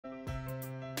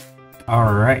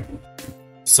Alright,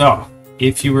 so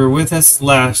if you were with us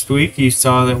last week, you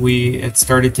saw that we had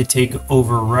started to take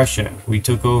over Russia. We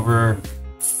took over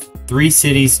 3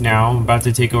 cities now. I'm about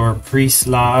to take over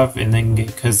Preslav and then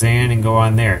get Kazan and go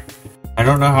on there. I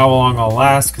don't know how long I'll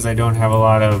last because I don't have a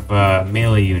lot of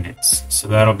melee units. So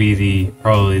that'll be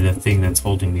probably the thing that's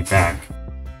holding me back.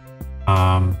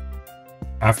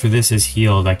 After this is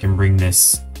healed, I can bring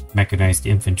this mechanized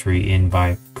infantry in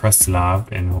by Preslav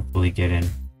and hopefully get in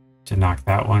to knock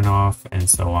that one off and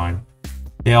so on.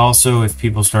 They also, if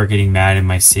people start getting mad in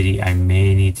my city, I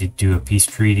may need to do a peace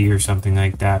treaty or something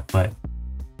like that, but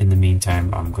in the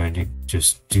meantime, I'm going to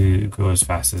just go as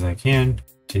fast as I can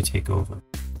to take over.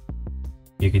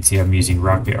 You can see I'm using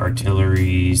rocket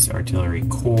artilleries, artillery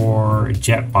corps,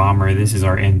 jet bomber. This is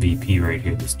our MVP right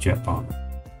here, this jet bomber.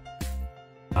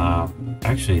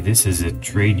 Actually, this is a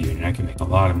trade unit. I can make a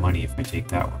lot of money if I take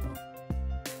that one.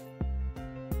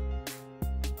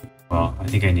 Well, I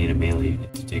think I need a melee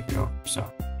unit to take it over, so.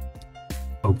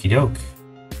 Okie doke.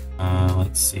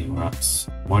 Let's see, what else?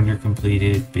 Wonder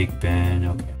completed, Big Ben,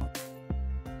 okay.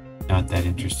 Not that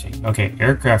interesting. Okay,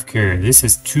 aircraft carrier. This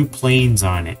has 2 planes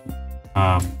on it.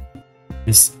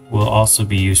 This will also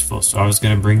be useful. So I was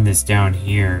going to bring this down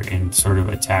here and sort of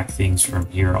attack things from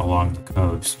here along the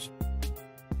coast.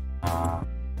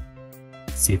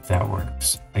 Let's see if that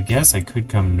works. I guess I could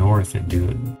come north and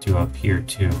do up here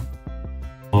too.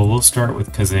 Well, we'll start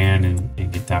with Kazan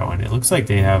and get that one. It looks like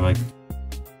they have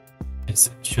it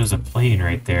shows a plane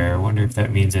right there. I wonder if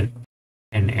that means that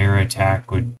an air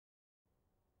attack would...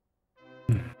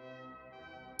 I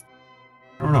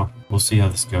don't know. We'll see how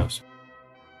this goes.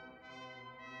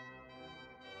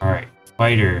 Alright,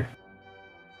 fighter.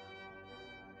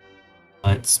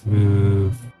 Let's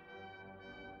move...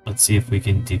 Let's see if we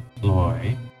can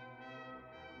deploy.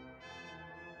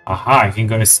 Aha, I can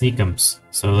go to Sneakums.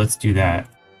 So let's do that.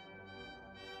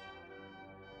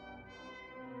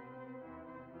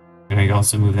 Can I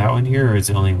also move that one here, or is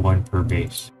it only 1 per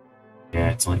base?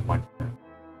 Yeah, it's only 1 per.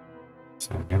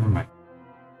 So never mind.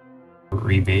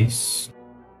 Rebase.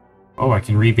 Oh, I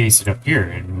can rebase it up here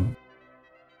and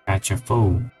match a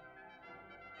foe.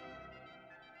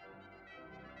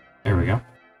 There we go.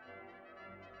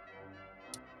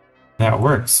 That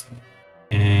works.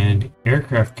 And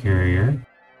aircraft carrier.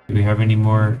 Do we have any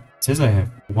more? It says I have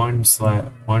 1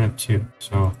 of 2.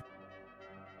 So,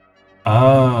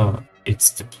 oh,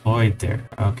 it's deployed there.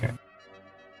 Okay.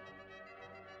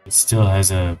 It still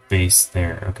has a base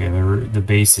there. Okay, the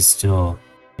base is still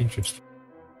interesting.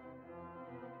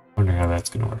 Wonder how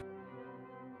that's gonna work.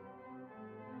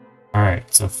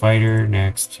 Alright, so fighter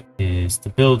next is the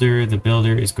builder. The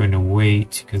builder is going to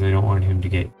wait because I don't want him to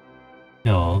get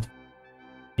killed.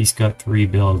 He's got 3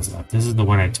 builds left. This is the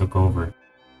one I took over.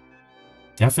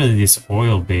 Definitely this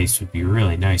oil base would be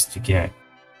really nice to get.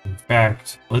 In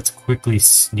fact, let's quickly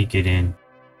sneak it in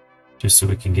just so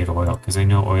we can get oil, because I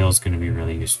know oil is going to be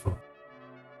really useful.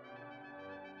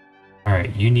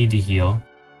 Alright, you need to heal.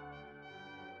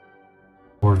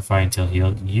 Fortify until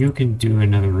healed. You can do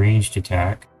another ranged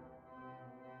attack.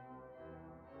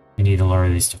 We need to lower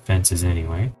these defenses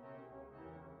anyway.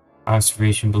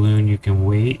 Observation balloon, you can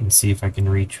wait and see if I can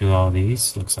reach with all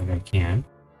these. Looks like I can.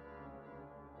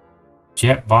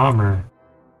 Jet bomber.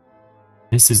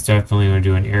 This is definitely going to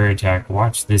do an air attack.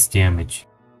 Watch this damage.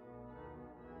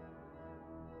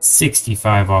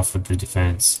 65 off of the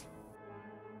defense.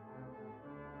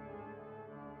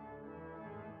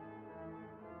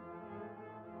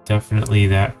 Definitely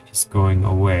that is going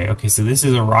away. Okay, so this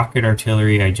is a rocket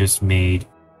artillery I just made.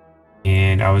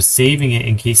 And I was saving it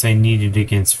in case I needed it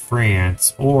against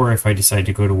France, or if I decide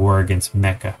to go to war against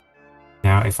Mecca.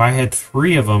 Now, if I had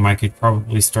 3 of them, I could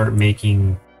probably start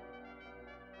making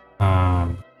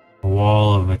a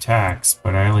wall of attacks,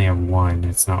 but I only have 1.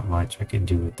 It's not much I can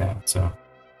do with that, so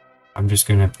I'm just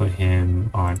going to put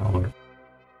him on alert.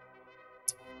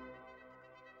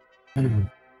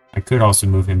 I could also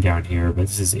move him down here, but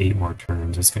this is 8 more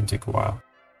turns. It's going to take a while.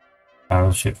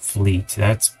 Battleship fleet.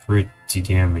 That's pretty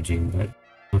damaging, but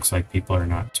looks like people are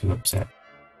not too upset.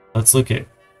 Let's look at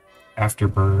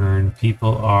afterburn.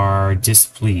 People are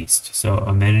displeased. So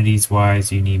amenities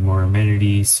wise, you need more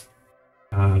amenities.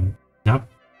 Not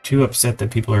too upset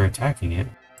that people are attacking it.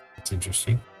 That's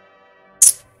interesting.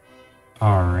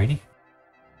 Alrighty.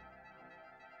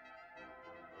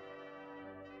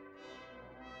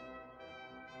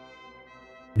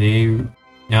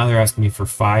 Now they're asking me for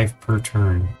 5 per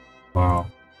turn. Wow.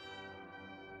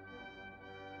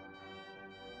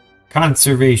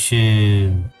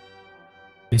 Conservation.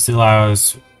 This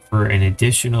allows for an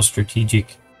additional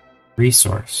strategic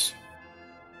resource.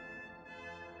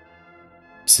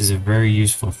 This is a very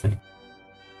useful thing.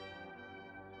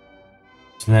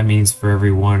 So that means for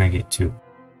every one I get 2.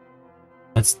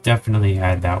 Let's definitely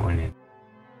add that one in.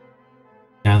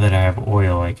 Now that I have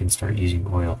oil, I can start using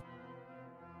oil.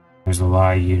 There's a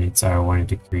lot of units I wanted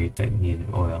to create that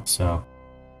needed oil. So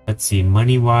let's see,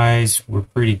 money-wise, we're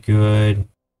pretty good.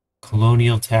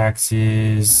 Colonial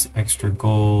taxes, extra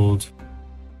gold.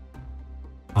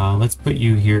 Let's put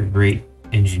you here, great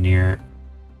engineer.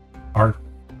 Our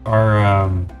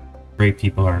great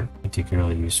people aren't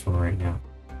particularly useful right now.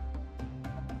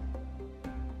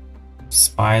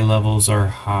 Spy levels are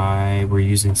high. We're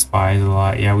using spies a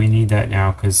lot. Yeah, we need that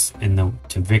now because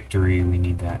to victory we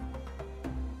need that.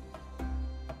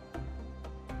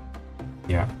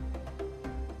 Yeah.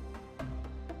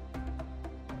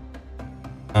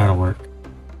 That'll work.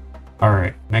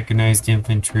 Alright, mechanized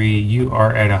infantry, you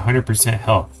are at 100%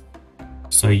 health.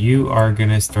 So you are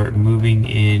gonna start moving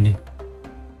in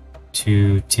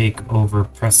to take over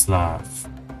Preslav.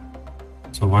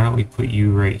 So why don't we put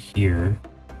you right here?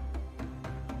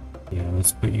 Yeah,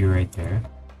 let's put you right there.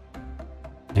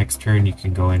 Next turn you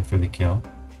can go in for the kill.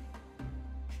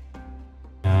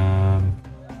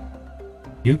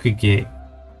 You could get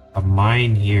a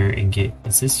mine here and get...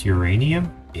 Is this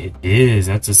uranium? It is.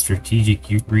 That's a strategic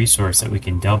resource that we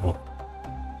can double.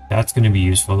 That's going to be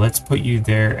useful. Let's put you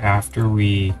there after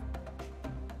we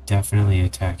definitely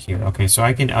attack here. Okay, so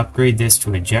I can upgrade this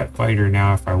to a jet fighter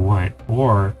now if I want.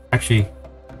 Or, actually,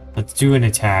 let's do an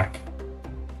attack.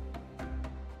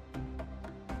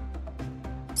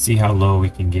 See how low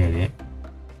we can get it.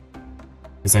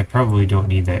 Because I probably don't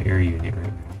need that air unit right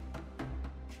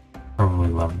now. Probably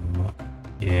level them up.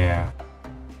 Yeah.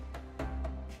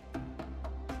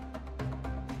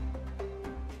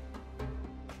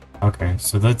 Okay,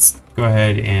 so let's go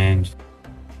ahead and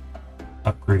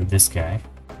upgrade this guy.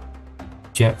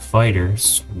 Jet fighter,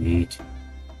 sweet.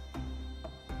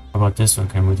 How about this one?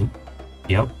 Can we?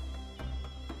 Yep.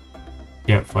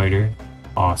 Jet fighter,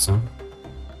 awesome.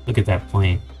 Look at that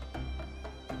plane.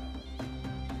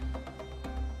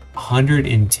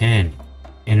 110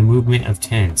 and a movement of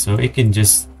 10, so it can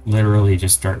just literally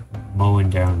just start mowing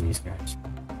down these guys.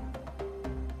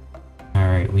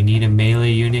 Alright, we need a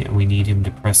melee unit and we need him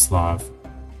to Preslav,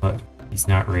 but he's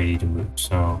not ready to move,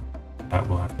 so that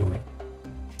will have to wait.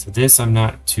 So this I'm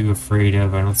not too afraid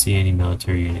of. I don't see any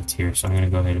military units here, so I'm going to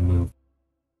go ahead and move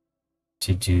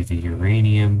to do the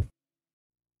uranium.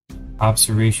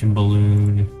 Observation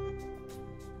balloon.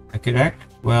 I could act...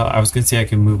 Well, I was going to say I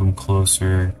can move him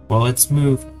closer. Well, let's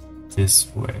move this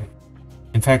way.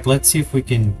 In fact, let's see if we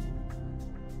can...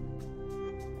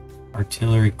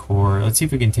 Artillery core. Let's see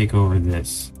if we can take over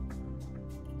this.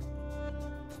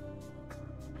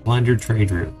 Plunder trade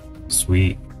route.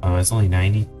 Sweet. Oh, it's only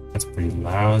 90? That's pretty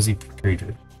lousy trade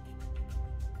route.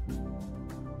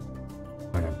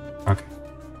 Whatever. Okay.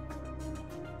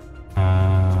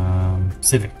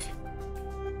 Civic.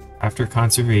 After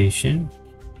conservation,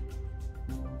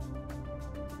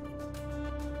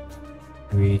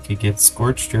 we could get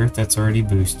Scorched Earth, that's already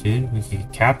boosted. We could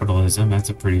get Capitalism, that's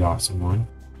a pretty awesome one.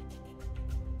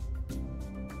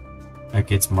 That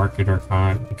gets Market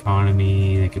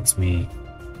Economy, that gets me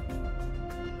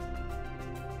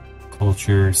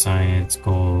Culture, Science,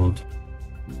 Gold,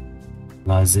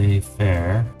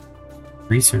 Laissez-faire,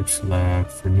 Research Lab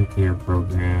for Nuclear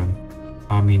Program,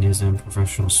 Communism,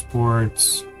 Professional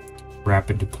Sports,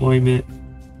 Rapid Deployment.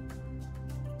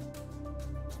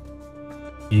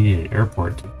 You need an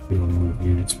airport to be able to move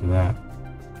units for that.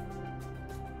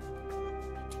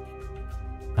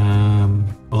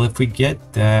 Well, if we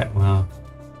get that, well,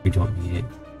 we don't need it.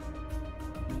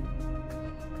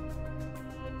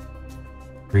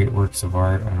 Great works of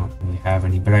art, I don't really have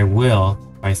any, but I will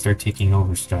if I start taking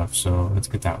over stuff, so let's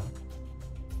get that one.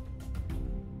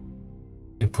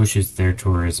 It pushes their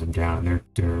tourism down,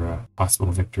 their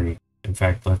possible victory. In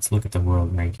fact, let's look at the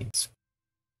world rankings.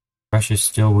 Russia's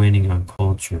still winning on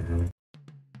culture,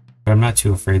 but I'm not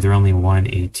too afraid. They're only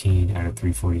 118 out of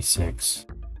 346,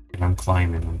 and I'm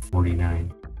climbing. I'm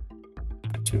 49.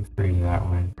 Not too afraid of that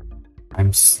one.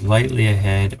 I'm slightly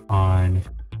ahead on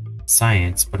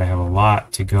science, but I have a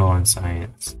lot to go on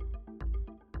science.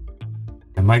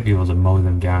 I might be able to mow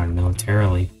them down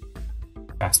militarily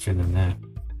faster than that.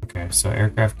 Okay, so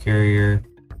aircraft carrier.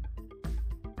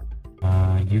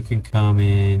 You can come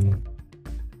in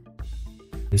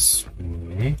this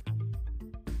way.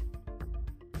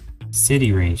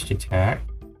 City ranged attack.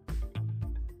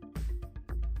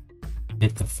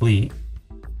 Hit the fleet.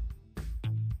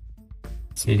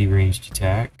 City ranged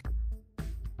attack.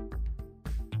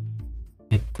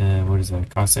 Hit the, what is that,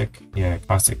 Cossack? Yeah,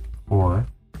 Cossack core.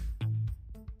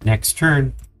 Next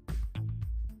turn.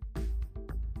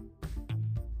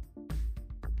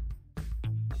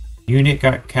 Unit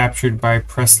got captured by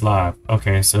Preslav.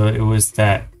 Okay, so it was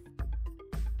that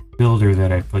builder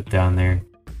that I put down there.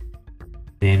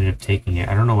 They ended up taking it.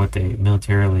 I don't know what they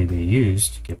militarily they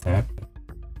used to get that.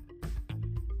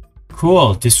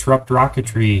 Cool. Disrupt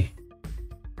rocketry.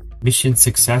 Mission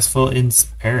successful in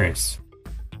Paris.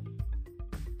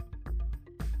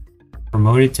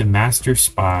 Promoted to Master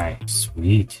Spy.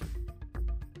 Sweet.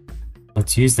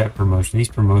 Let's use that promotion. These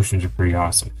promotions are pretty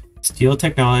awesome. Steal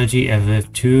technology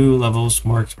of 2 levels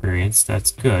more experience.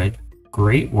 That's good.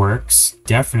 Great works.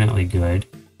 Definitely good.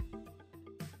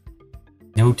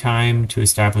 No time to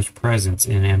establish presence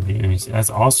in enemies.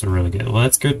 That's also really good. Well,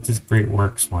 let's go to this great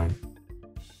works one.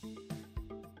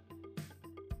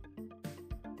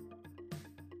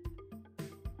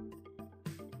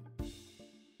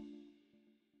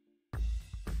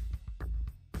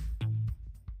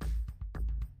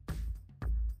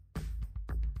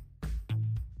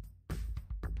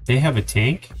 They have a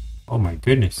tank? Oh my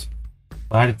goodness.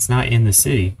 Glad it's not in the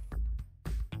city.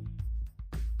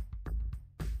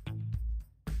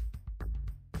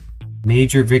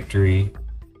 Major victory.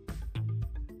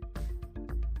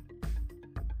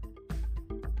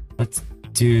 Let's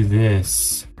do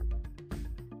this.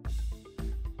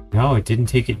 No, it didn't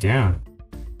take it down.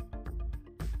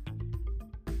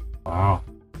 Wow.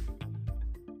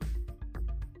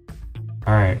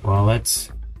 Alright, well,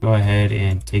 let's go ahead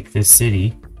and take this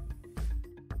city.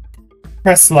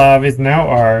 Preslav is now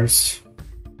ours.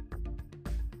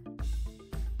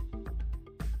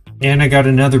 And I got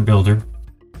another builder.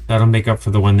 That'll make up for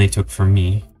the one they took from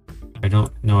me. I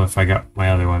don't know if I got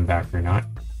my other one back or not.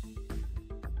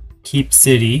 Keep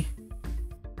city.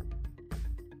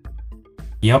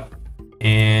 Yep.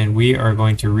 And we are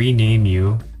going to rename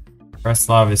you.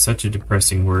 Preslav is such a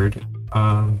depressing word.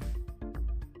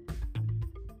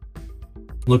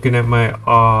 Looking at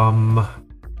my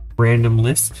random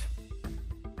list.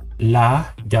 La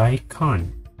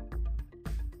Daikon.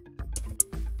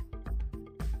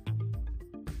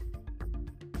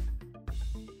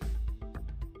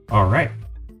 All right.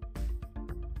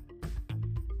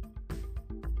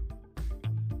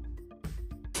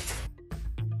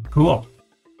 Cool.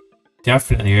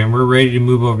 Definitely. And we're ready to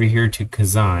move over here to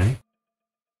Kazan.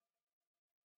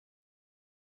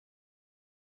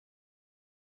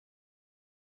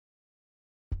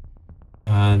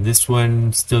 This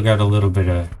one still got a little bit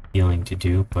of healing to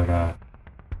do, but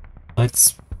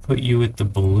let's put you with the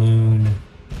balloon.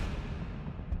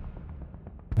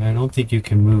 I don't think you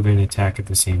can move and attack at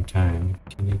the same time.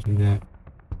 Can you do that?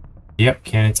 Yep,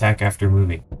 can attack after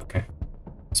moving. Okay.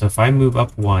 So if I move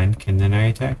up 1, can then I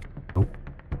attack? Nope.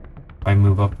 If I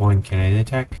move up 1, can I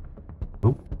attack?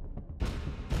 Nope.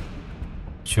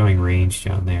 Showing range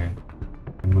down there.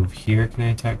 I move here, can I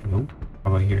attack? Nope.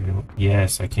 How about here? Nope.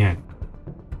 Yes, I can.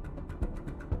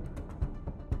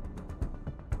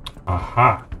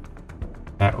 Aha!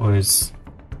 That was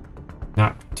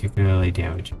not particularly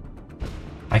damaging.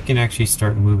 I can actually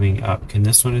start moving up. Can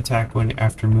this one attack one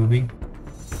after moving?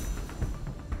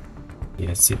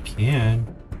 Yes, it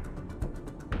can.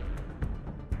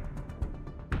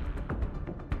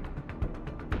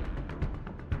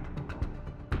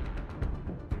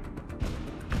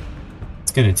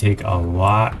 It's going to take a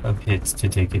lot of hits to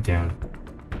take it down.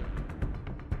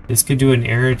 This could do an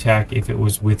air attack if it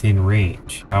was within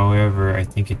range. However, I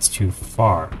think it's too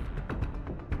far.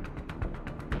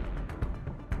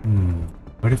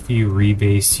 What if you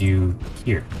rebase you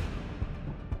here?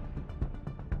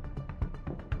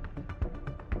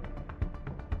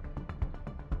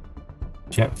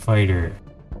 Jet fighter.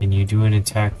 Can you do an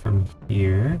attack from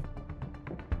here?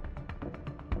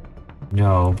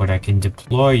 No, but I can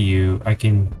deploy you. I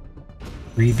can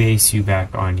rebase you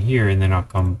back on here, and then I'll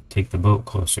come take the boat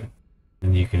closer.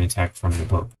 And you can attack from the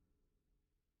boat.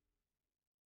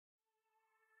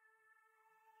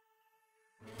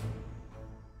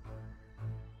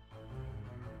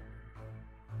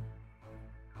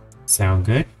 Sound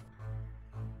good?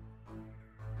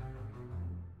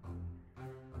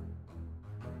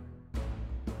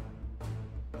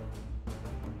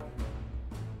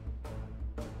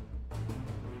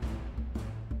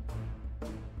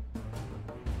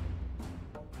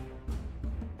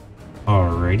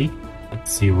 Alrighty,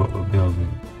 let's see what we're building.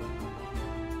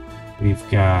 We've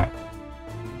got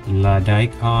La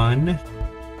Daikon.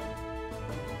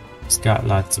 It's got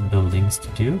lots of buildings to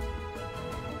do.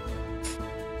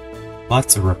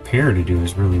 Lots of repair to do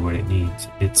is really what it needs.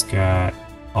 It's got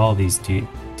all these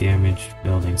damaged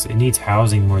buildings. It needs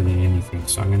housing more than anything,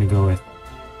 so I'm going to go with...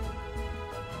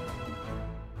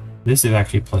 This is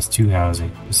actually +2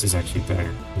 housing. This is actually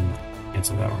better.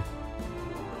 Cancel that one.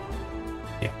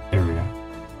 Yeah, there we go.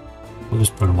 We'll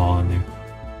just put them all in there.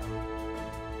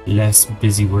 Less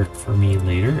busy work for me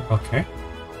later. Okay.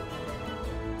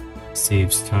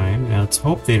 Saves time. Now let's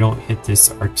hope they don't hit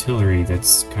this artillery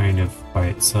that's kind of by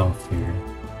itself here.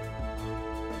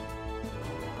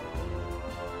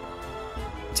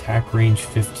 Attack range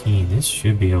 15. This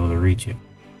should be able to reach it.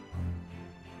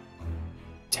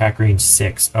 Attack range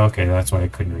 6. Okay, that's why I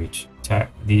couldn't reach.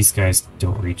 These guys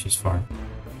don't reach as far.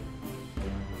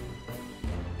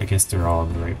 I guess they're all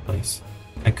in the right place.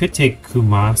 I could take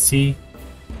Kumasi,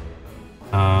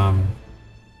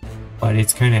 but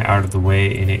it's kind of out of the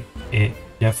way, and it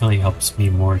definitely helps me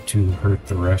more to hurt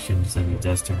the Russians than it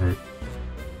does to hurt.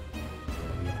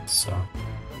 So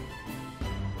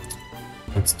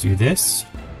let's do this.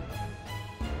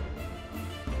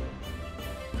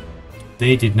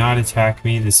 They did not attack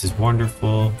me. This is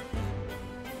wonderful.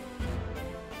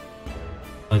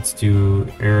 Let's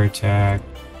do air attack.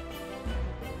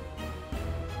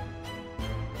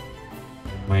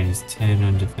 -10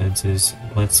 on defenses.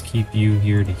 Let's keep you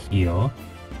here to heal.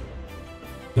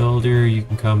 Builder, you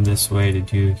can come this way to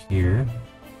do here.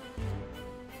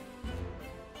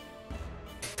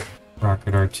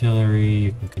 Rocket artillery,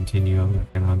 you can continue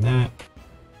working on that.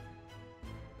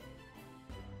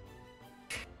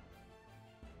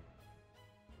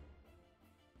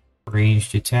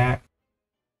 Ranged attack.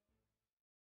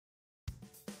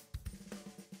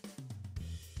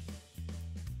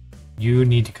 You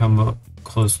need to come up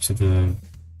close to the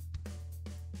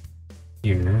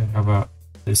here. How about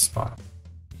this spot?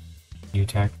 You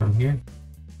attack from here?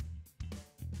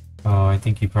 Oh, I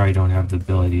think you probably don't have the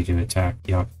ability to attack.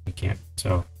 Yep, you can't.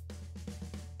 So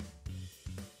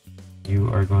you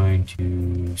are going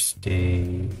to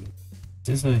stay.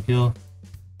 Is this a hill?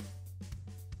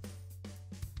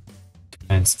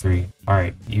 Defense 3.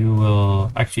 Alright, you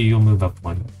will actually you'll move up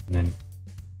 1 and then.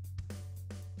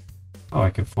 Oh, I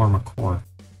could form a core.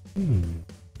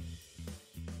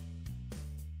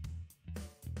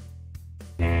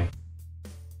 Nah.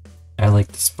 I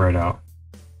like to spread out.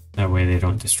 That way they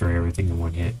don't destroy everything in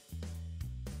one hit.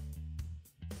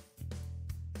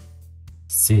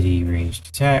 City ranged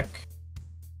attack.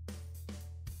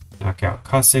 Knockout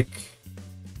Cossack.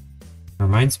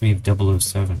 Reminds me of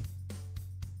 007.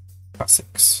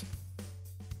 Cossacks.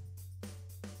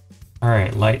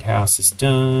 Alright, lighthouse is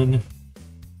done.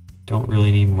 Don't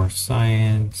really need more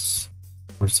science.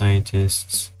 More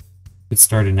scientists. Let's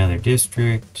start another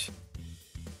district.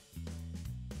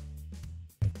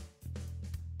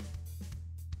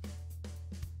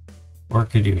 Or I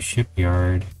could do a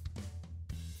shipyard.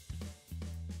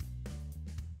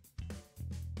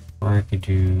 Or I could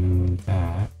do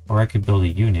that. Or I could build a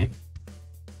unit.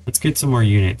 Let's get some more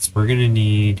units. We're gonna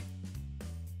need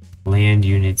land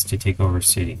units to take over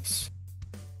cities.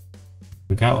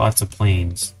 We got lots of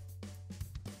planes.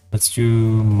 Let's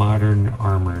do modern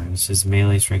armor. This is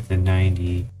melee strength at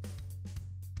 90.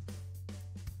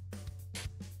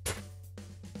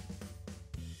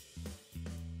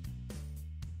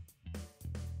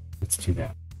 Let's do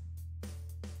that.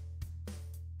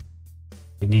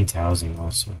 It needs housing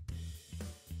also.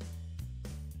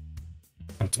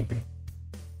 That's okay.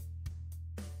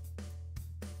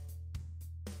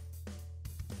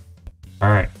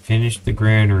 Alright, finish the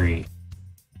granary.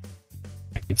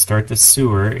 I could start the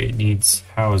sewer, it needs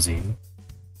housing.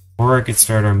 Or I could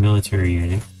start our military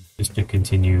unit, just to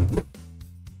continue.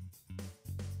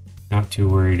 Not too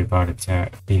worried about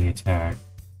being attacked.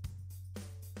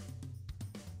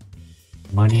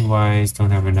 Money-wise,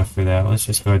 don't have enough for that. Let's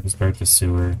just go ahead and start the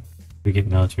sewer. We get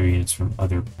military units from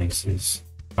other places.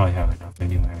 Probably have enough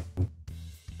anyway, I think.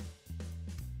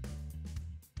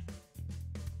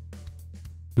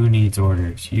 Who needs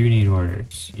orders? You need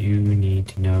orders. You need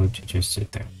to know to just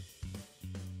sit there.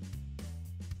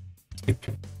 Skip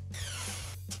turn.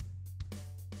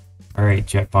 Alright,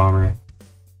 jet bomber.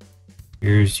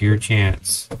 Here's your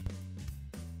chance.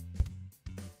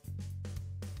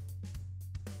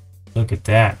 Look at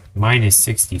that. Minus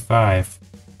 65.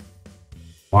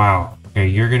 Wow. Okay,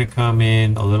 you're gonna come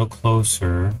in a little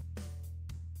closer.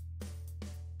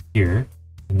 Here.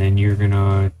 And then you're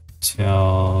gonna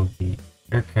tell the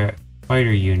aircraft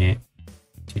fighter unit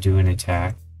to do an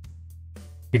attack.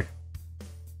 Here.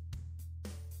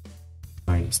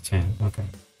 Minus 10. Okay.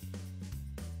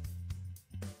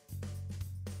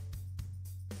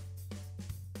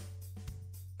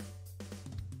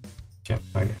 Jet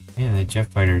fighter. Yeah, the jet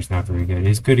fighter is not very good.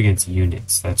 It's good against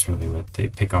units. That's really what they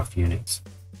pick off units.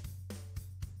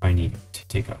 I need to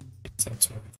take off units, that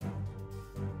sort of thing.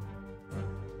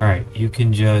 Alright, you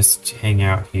can just hang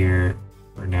out here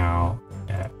for now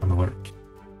on alert.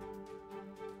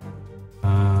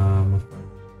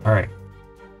 Alright.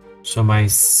 So my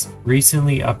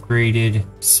recently upgraded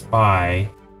spy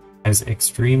has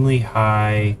extremely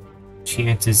high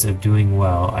chances of doing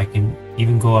well. I can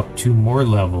even go up 2 more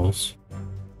levels.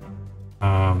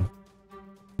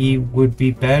 He would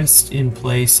be best in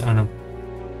place on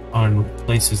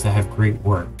places that have great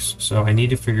works. So I need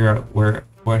to figure out what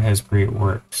has great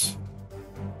works.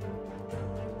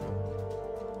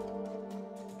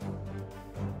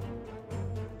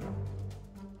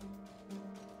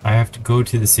 I have to go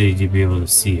to the city to be able to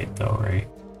see it though, right?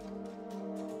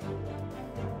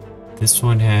 This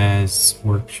one has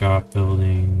workshop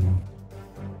building,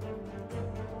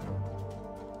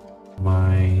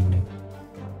 mine.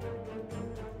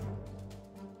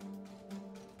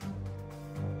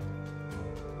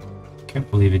 Can't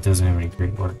believe it doesn't have any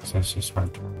great works. That's just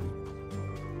hard to believe.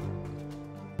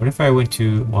 What if I went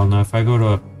to, well no, if I go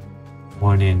to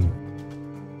one in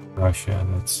Russia,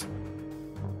 that's...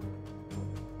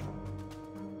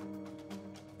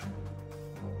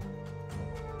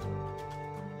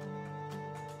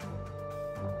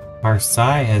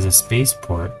 Marseille has a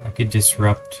spaceport. I could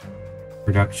disrupt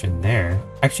production there.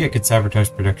 Actually, I could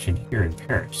sabotage production here in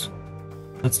Paris.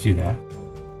 Let's do that.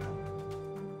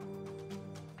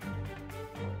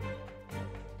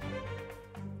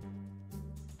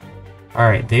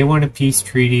 Alright, they want a peace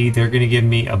treaty. They're going to give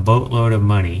me a boatload of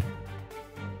money.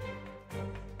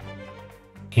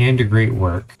 And a great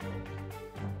work.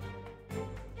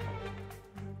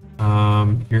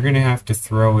 You're going to have to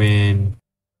throw in...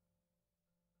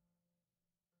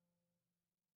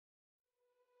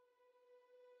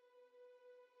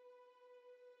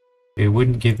 It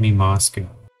wouldn't give me Moscow. It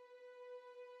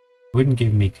wouldn't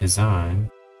give me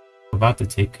Kazan. I'm about to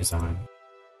take Kazan.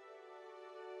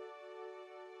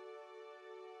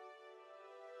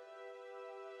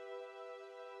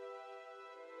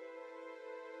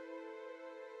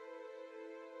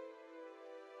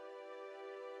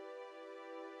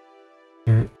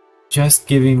 They're just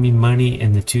giving me money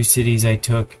in the 2 cities I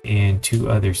took and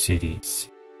 2 other cities.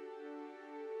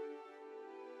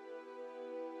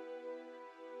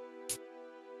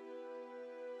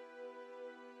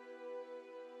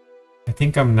 I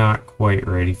think I'm not quite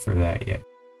ready for that yet.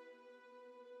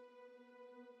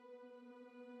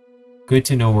 Good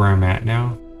to know where I'm at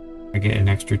now. I get an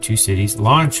extra 2 cities.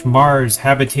 Launch Mars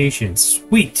habitation.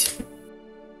 Sweet!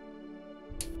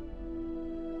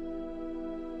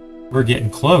 We're getting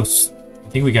close. I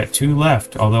think we got 2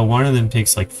 left, although one of them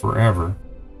takes like forever.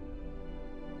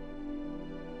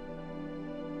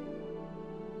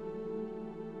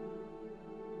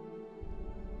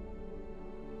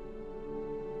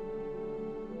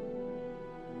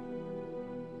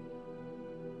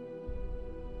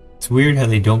 It's weird how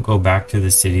they don't go back to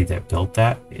the city that built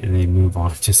that and they move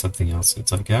on to something else.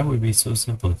 It's like, that would be so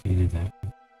simple if you did that.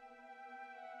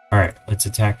 Alright, let's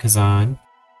attack Kazan.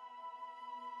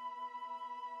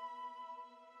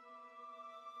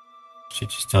 Should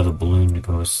just tell the balloon to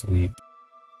go to sleep.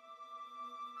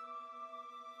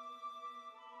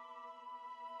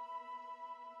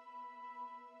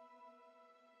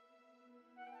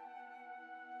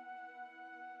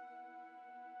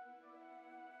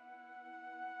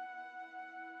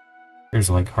 There's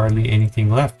like hardly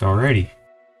anything left already.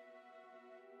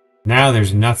 Now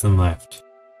there's nothing left.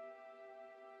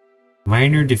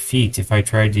 Minor defeat if I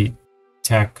tried to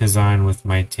attack Kazan with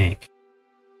my tank.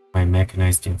 My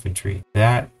mechanized infantry.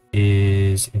 That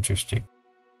is interesting.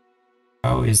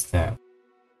 How is that?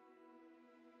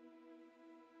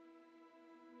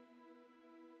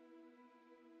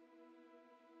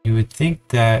 You would think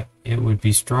that it would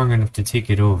be strong enough to take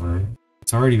it over.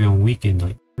 It's already been weakened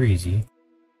like crazy.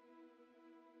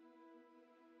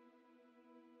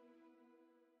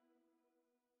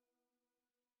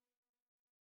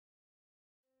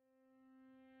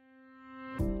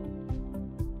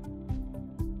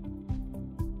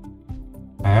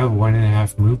 I have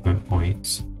 1.5 movement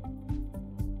points.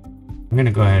 I'm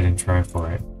gonna go ahead and try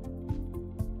for it.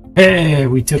 Hey,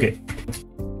 we took it.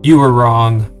 You were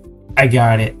wrong. I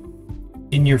got it.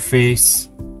 In your face.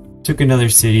 Took another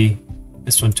city.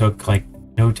 This one took like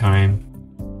no time.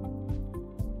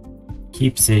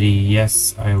 Keep city.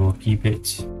 Yes, I will keep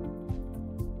it.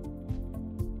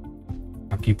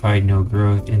 Occupied, no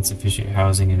growth, insufficient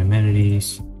housing and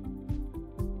amenities.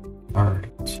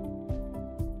 Alright.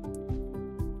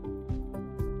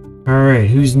 Alright,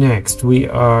 who's next? We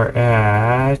are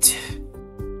at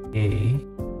a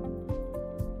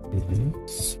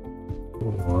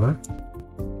 4.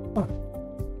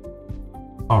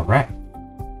 Alright.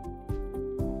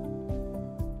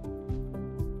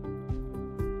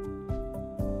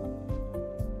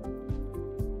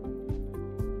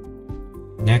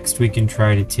 Next we can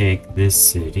try to take this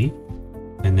city.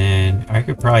 And then I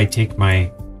could probably take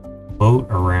my boat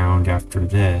around after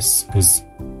this, because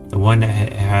the one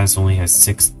that only has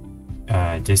 6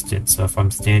 distance. So if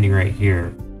I'm standing right here,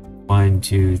 1,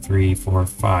 2, 3, 4,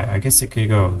 5, I guess it could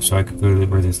go. So I could go to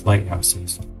where this lighthouse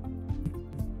is.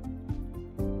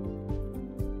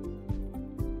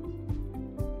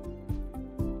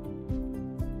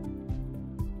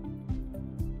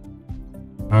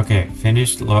 Okay,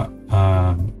 finished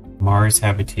Mars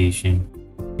habitation.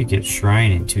 You get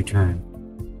shrine in 2 turns,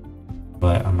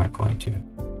 but I'm not going to.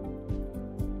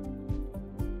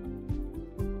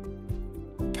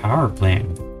 Power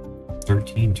plant,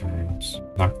 13 turns.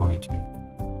 Not going to.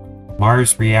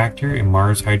 Mars reactor and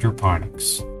Mars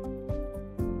hydroponics.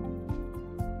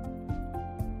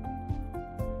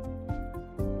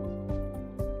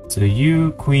 So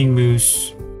you, Queen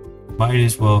Moose, might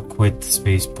as well quit the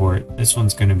spaceport. This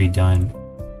one's going to be done.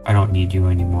 I don't need you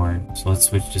anymore. So let's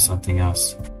switch to something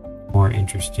else more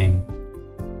interesting.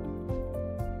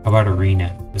 How about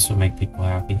arena? This will make people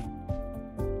happy.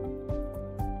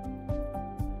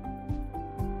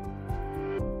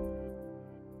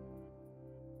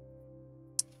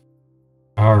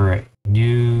 Alright,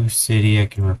 new city. I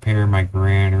can repair my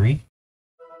granary.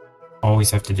 Always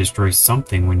have to destroy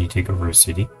something when you take over a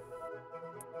city.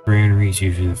 Granary is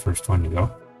usually the first one to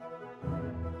go.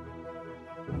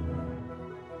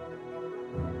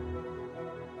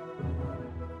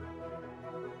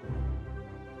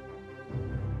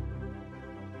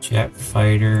 Jet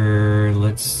fighter.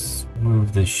 Let's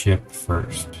move the ship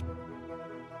first.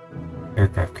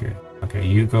 Aircraft carrier. Okay,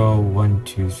 you go 1,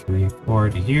 2, 3, 4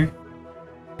 to here.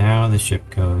 Now the ship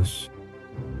goes.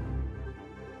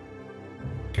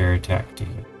 Air attack to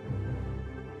here.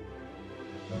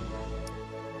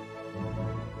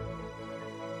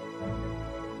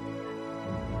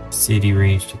 City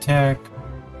ranged attack.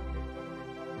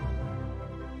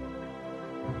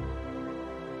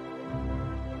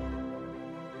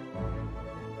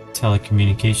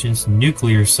 Telecommunications,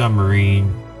 nuclear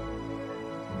submarine.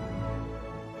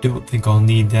 Don't think I'll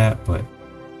need that, but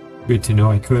good to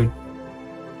know I could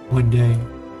one day.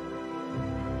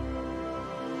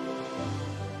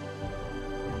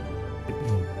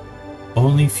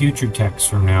 Only future techs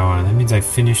from now on. That means I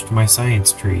finished my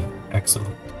science tree.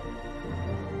 Excellent.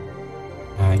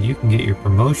 You can get your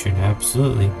promotion,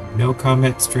 absolutely. No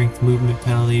combat strength movement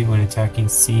penalty when attacking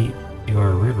sea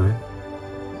or river.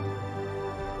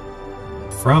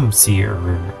 From sea or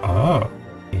river. Oh,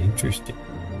 interesting.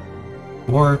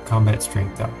 Or combat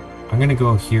strength up. I'm gonna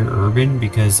go here urban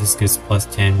because this gets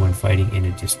 +10 when fighting in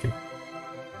a district.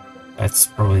 That's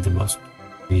probably the most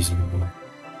reasonable.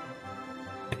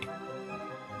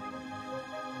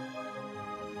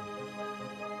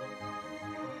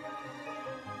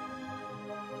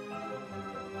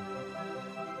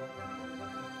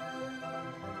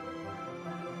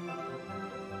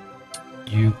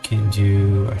 You can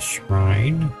do a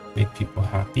shrine, make people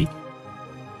happy.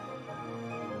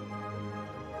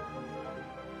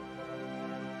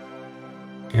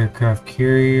 Aircraft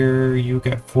carrier, you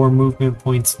got 4 movement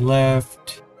points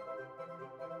left.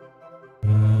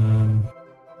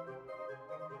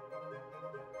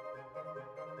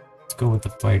 Let's go with the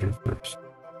fighter first.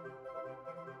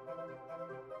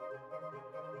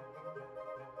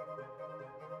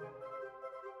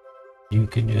 You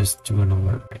can just do an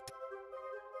alert right there.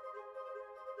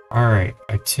 Alright,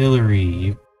 artillery,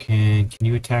 you can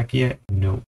you attack yet?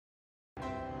 Nope.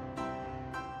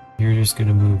 You're just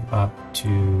gonna move up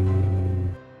to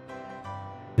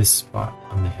this spot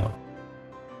on the hill.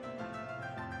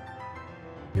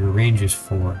 Your range is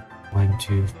 4. 1,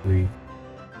 2, 3.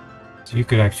 So you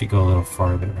could actually go a little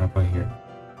farther. How about here?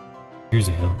 Here's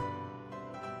a hill.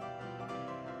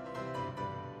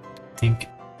 I think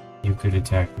you could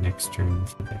attack next turn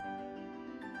for there.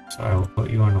 So I will put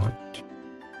you on alert.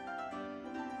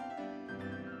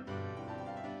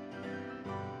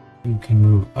 You can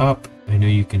move up. I know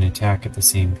you can attack at the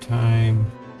same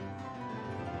time.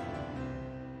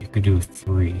 You could do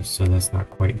 3, so that's not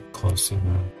quite close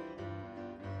enough.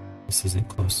 This isn't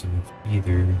close enough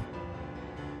either.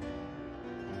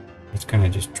 Let's kind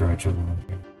of just drudge along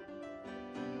here.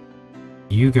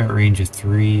 You got range of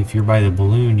 3. If you're by the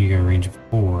balloon, you got range of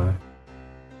 4.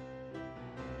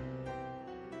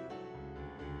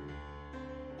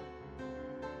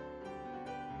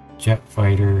 Jet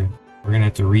fighter. We're going to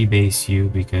have to rebase you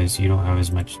because you don't have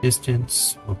as much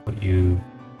distance. We'll put you...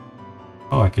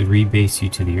 Oh, I could rebase you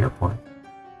to the airport.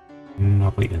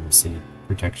 I'll put you in the city.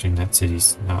 Protection, that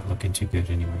city's not looking too good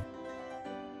anyway.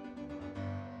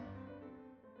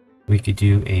 We could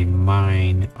do a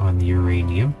mine on the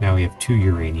uranium. Now we have 2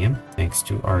 uranium, thanks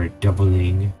to our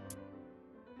doubling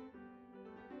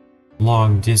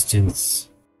long distance.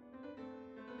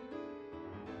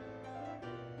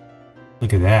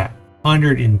 Look at that.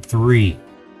 103.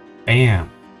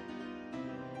 Bam.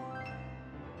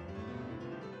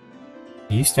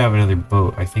 I used to have another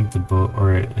boat. I think the boat,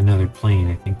 or another plane.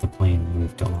 I think the plane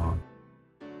moved along.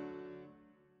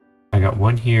 I got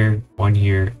one here, one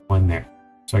there.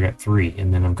 So I got 3,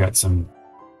 and then I've got some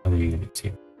other units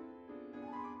here.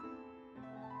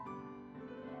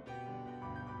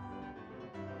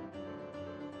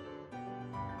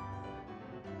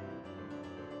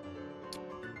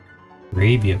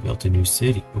 Arabia built a new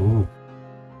city. Ooh.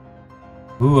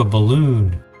 Ooh, a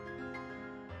balloon.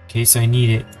 In case I need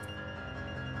it.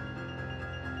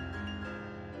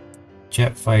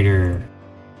 Jet fighter.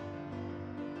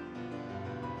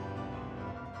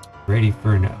 Ready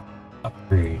for an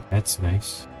upgrade. That's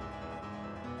nice.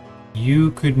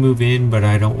 You could move in, but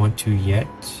I don't want to yet.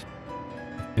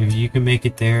 If you can make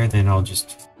it there, then I'll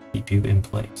just keep you in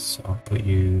place. So I'll put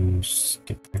you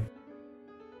skip there.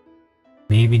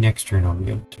 Maybe next turn I'll be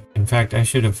able to. In fact, I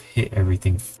should have hit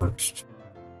everything first.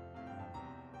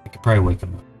 I could probably wake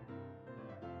him up.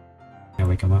 Can I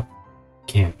wake him up?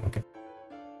 Can't. Okay.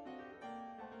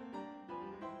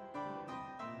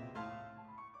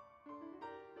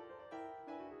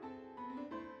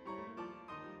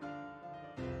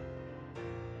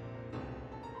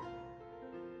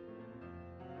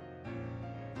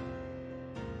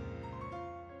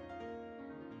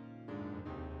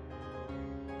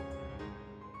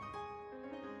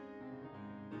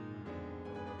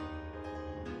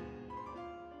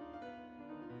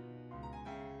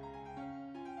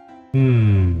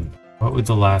 What would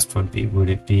the last one be? Would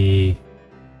it be...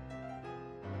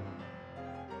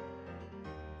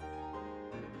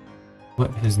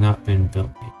 What has not been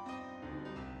built yet?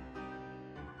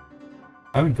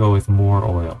 I would go with more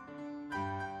oil.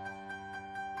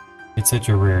 It's such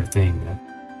a rare thing that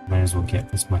I might as well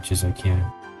get as much as I can.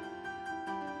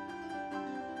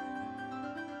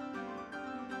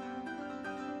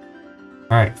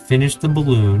 Alright, finish the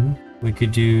balloon. We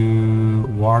could do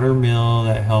water mill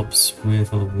that helps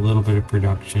with a little bit of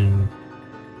production.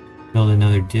 Build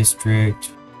another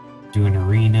district. Do an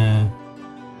arena.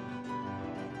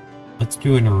 Let's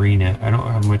do an arena. I don't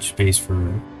have much space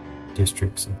for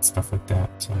districts and stuff like that,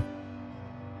 so.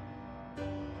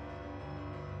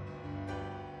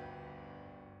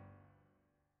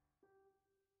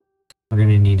 We're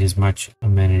gonna need as much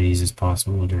amenities as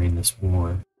possible during this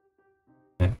war.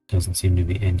 That doesn't seem to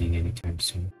be ending anytime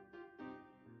soon.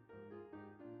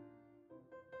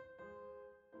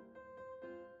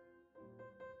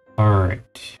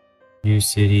 Alright. New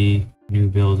city, new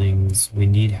buildings. We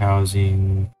need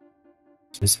housing.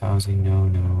 Is this housing? No,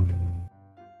 no, no.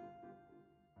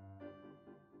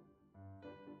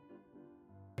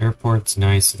 Airport's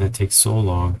nice, that takes so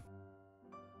long.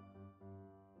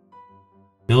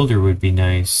 Builder would be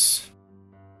nice.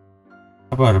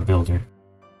 How about a builder?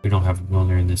 We don't have a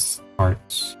builder in this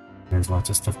part. There's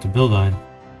lots of stuff to build on.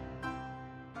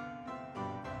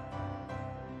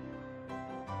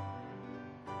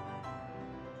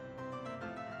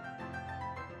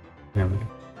 There we go.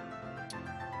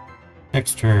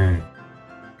 Next turn.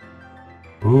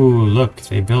 Ooh, look,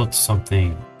 they built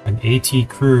something. An AT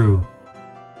crew.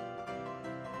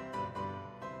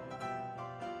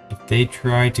 If they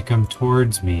try to come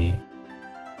towards me,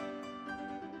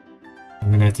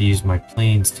 I'm gonna have to use my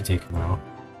planes to take them out.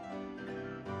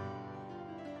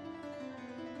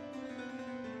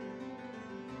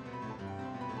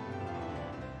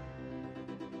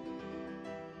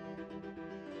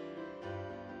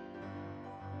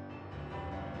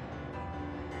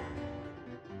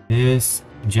 This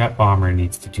jet bomber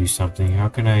needs to do something. How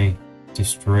can I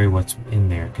destroy what's in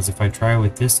there? Because if I try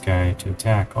with this guy to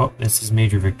attack... Oh, this is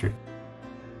major victory.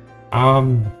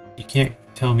 You can't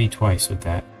tell me twice with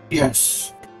that.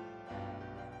 Yes!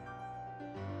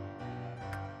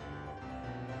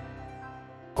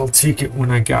 I'll take it when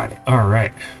I got it.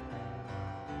 Alright.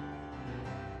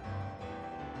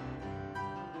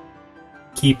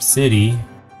 Keep city.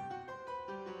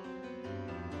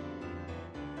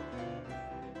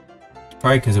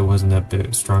 Probably because it wasn't that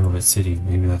big, strong of a city.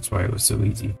 Maybe that's why it was so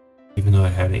easy. Even though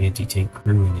it had an anti-tank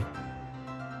crew in it.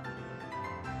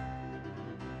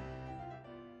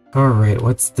 Alright,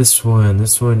 what's this one?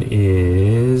 This one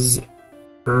is...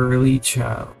 Early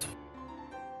Child.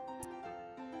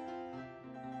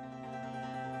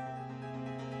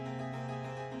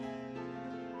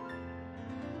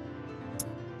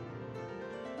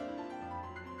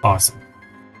 Awesome.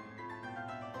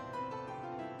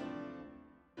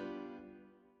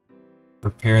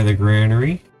 Repair the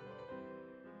granary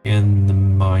and the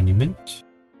monument.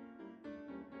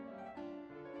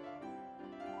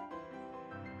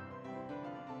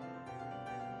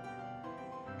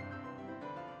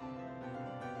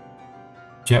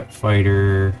 jet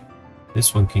fighter.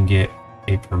 This one can get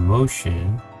a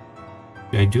promotion.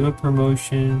 Did I do a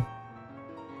promotion?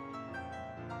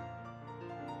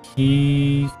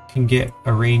 He can get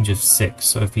a range of 6.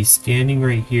 So if he's standing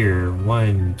right here,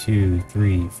 1, 2,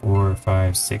 3, 4,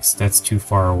 5, 6, that's too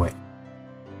far away.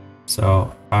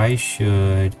 So I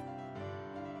should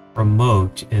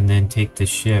promote and then take the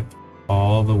ship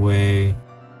all the way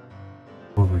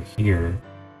over here.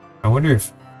 I wonder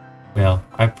if, well,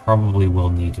 I probably will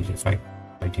need it if I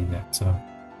do that, so.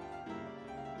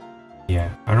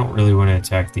 Yeah, I don't really want to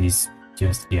attack these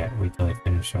just yet. Wait till I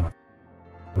finish off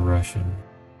the Russian.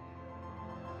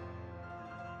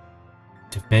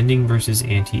 Defending versus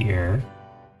anti-air.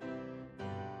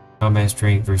 Combat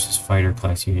strength versus fighter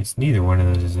class units. Neither one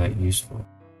of those is that useful.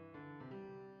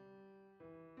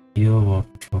 Heal while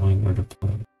patrolling or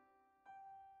deploying.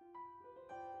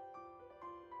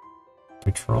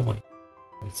 Patrolling.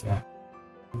 What's that?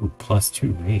 Ooh,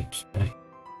 +2 range. Nice.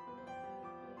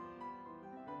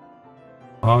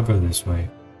 I'll go this way.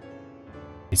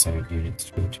 In case I have units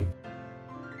to go to.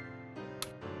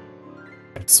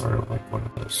 It's sort of like one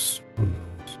of those. Who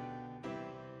knows?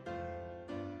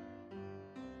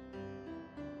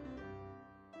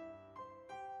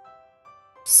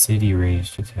 City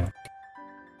ranged attack.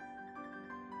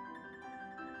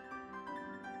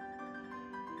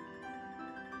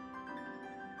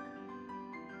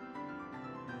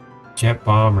 Jet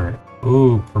bomber.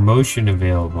 Ooh, promotion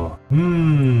available.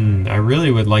 I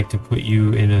really would like to put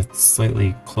you in a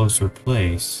slightly closer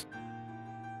place.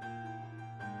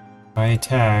 If I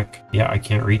attack, yeah, I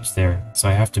can't reach there, so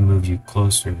I have to move you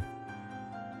closer.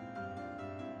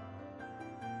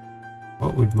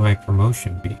 What would my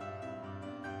promotion be?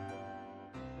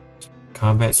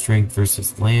 Combat strength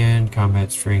versus land,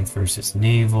 combat strength versus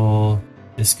naval.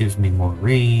 This gives me more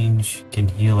range, can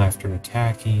heal after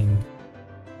attacking.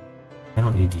 I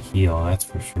don't need to heal, that's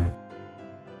for sure.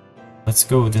 Let's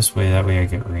go this way, that way I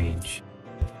get range.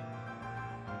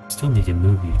 Still need to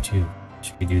move you too.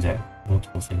 Should we do that?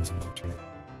 Multiple things in one turn.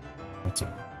 That's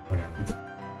whatever.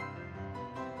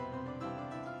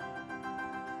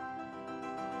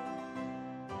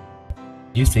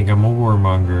 You think I'm a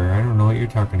warmonger. I don't know what you're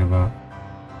talking about.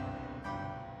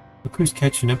 Look who's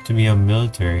catching up to me on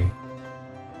military.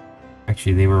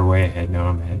 Actually, they were way ahead, now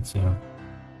I'm ahead, so...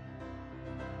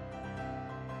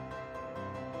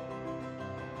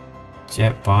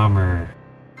 Jet bomber.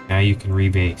 Now you can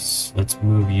rebase. Let's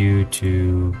move you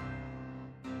to...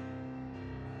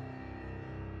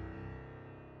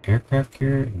 aircraft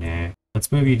carrier? Nah. Let's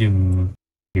move you to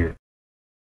here.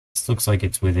 This looks like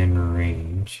it's within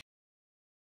range.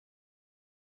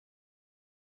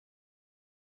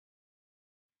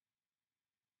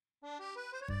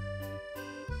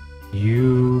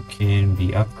 You can be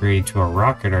upgraded to a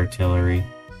rocket artillery.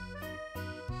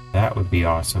 That would be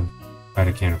awesome. But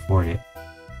I can't afford it.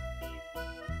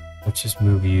 Let's just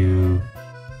move you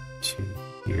to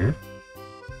here.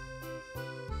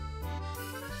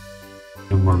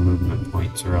 No more movement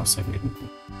points or else I could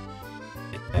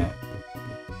hit that.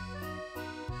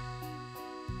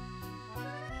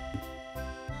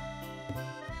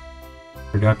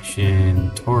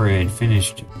 Production, Torrid,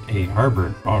 finished a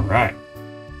harbor. Alright.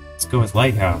 Let's go with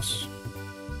Lighthouse.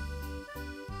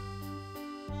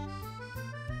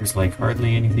 There's like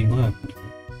hardly anything left.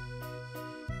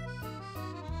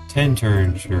 10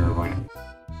 turns, sure, why not?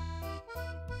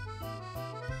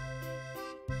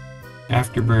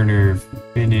 Afterburner,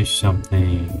 finish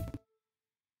something.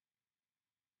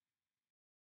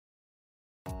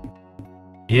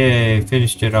 Yay,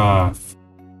 finished it off.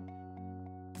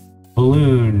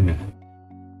 Balloon.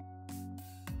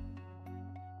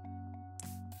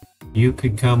 You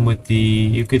could come with the...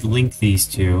 you could link these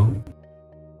two.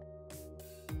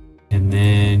 And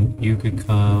then you could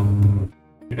come...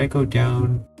 did I go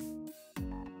down?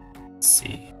 Let's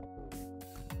see.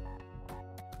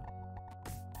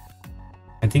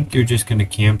 I think you're just gonna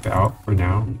camp out for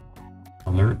now.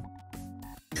 Alert.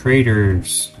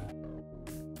 Traders.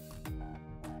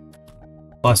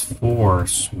 +4,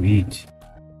 sweet.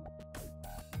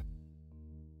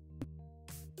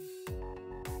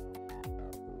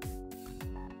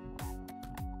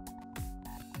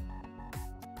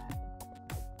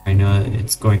 I know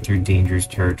it's going through dangerous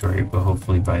territory, but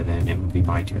hopefully by then it will be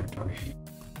my territory.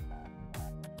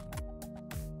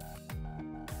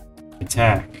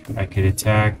 Attack. I could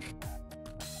attack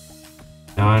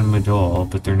non-Madol,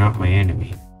 but they're not my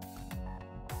enemy.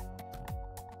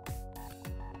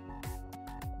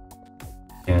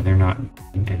 Yeah, they're not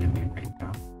an enemy right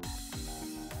now.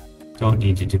 Don't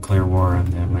need to declare war on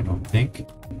them, I don't think.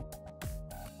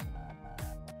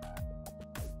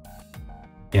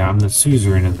 Yeah, Yeah, I'm the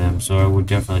suzerain of them, so I would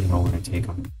definitely not want to take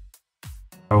them.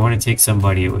 If I want to take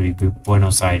somebody, it would be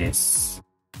Buenos Aires,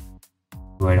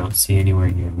 who I don't see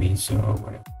anywhere near me, so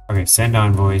whatever. Okay, send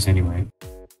envoys anyway.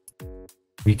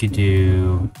 We could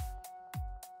do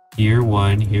here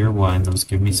one, those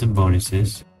give me some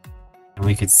bonuses. And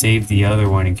we could save the other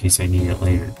one in case I need it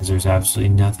later, because there's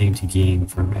absolutely nothing to gain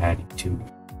from adding to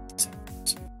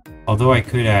it. Although I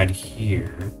could add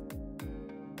here.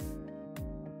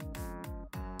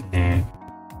 Nah.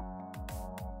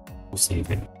 We'll save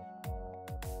it.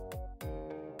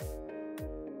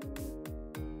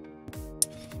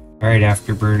 Alright,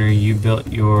 Afterburner, you built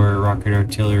your rocket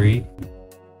artillery.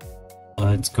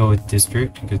 Let's go with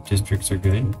district, because districts are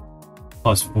good.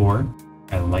 +4.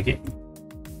 I like it.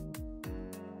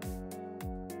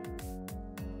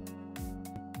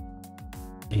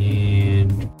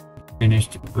 And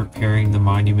finished repairing the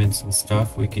monuments and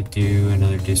stuff, we could do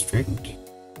another district.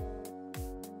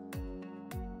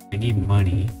 I need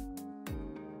money.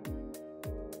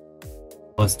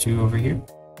 +2 over here.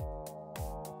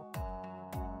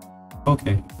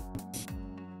 Okay.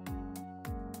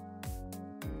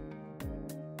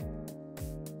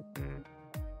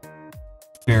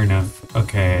 Fair enough.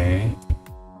 Okay.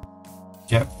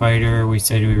 Jet fighter, we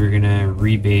said we were gonna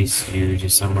rebase you to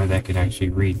somewhere that could actually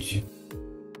reach.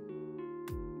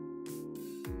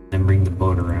 Then bring the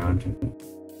boat around.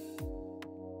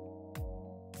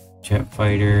 Jet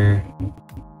fighter,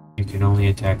 you can only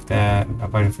attack that. How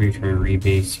about if we try to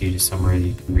rebase you to somewhere that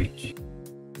you can reach?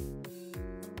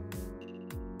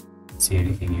 See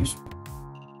anything useful.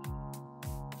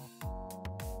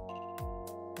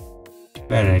 Too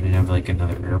bad I didn't have like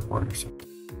another airport or something.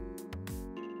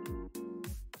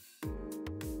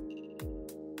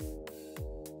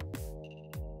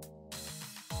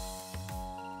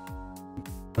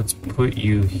 Let's put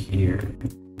you here.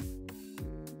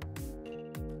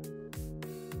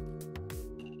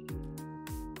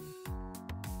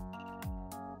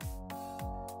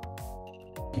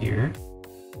 Here.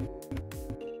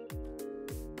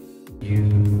 You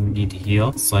need to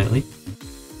heal slightly.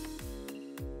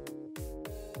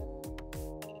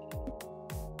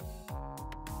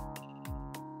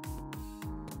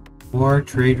 More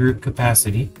trade route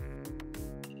capacity.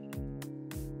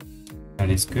 That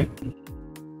is good.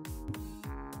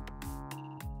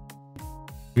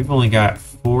 We've only got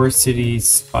 4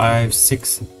 cities, 5,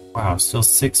 6. Wow, still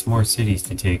 6 more cities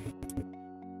to take.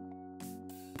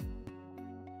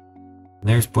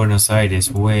 There's Buenos Aires,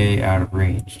 way out of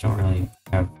range. Don't really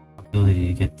have ability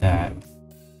to get that.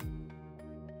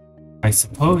 I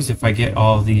suppose if I get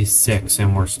all these 6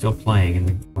 and we're still playing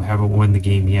and we haven't won the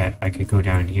game yet, I could go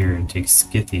down here and take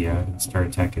Scythia and start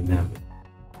attacking them.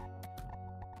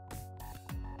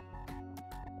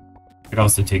 Could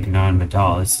also take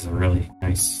Non-Medal. This is a really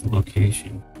nice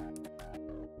location.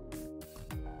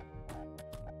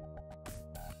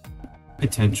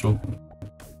 Potential.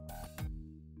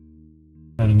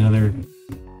 Got another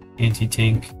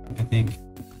anti-tank, I think.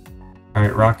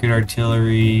 Alright, rocket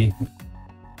artillery.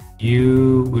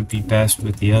 You would be best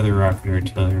with the other rocket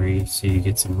artillery, so you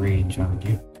get some range on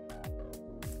you.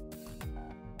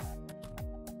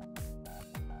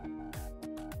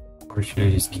 Or should I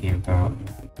just camp out?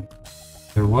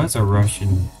 There was a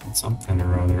Russian something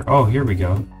or other. Oh, here we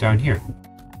go. Down here.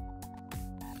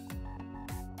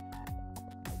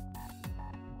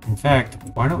 In fact,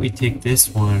 why don't we take this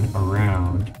one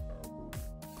around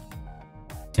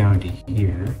down to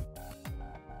here.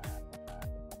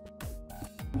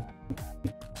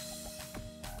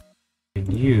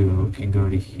 And you can go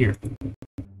to here.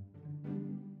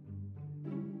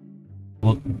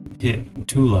 We'll hit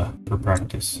Tula for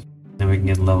practice. Then we can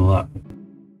get level up.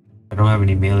 I don't have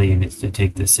any melee units to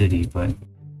take the city, but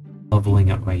leveling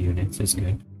up my units is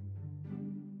good.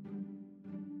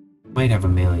 Might have a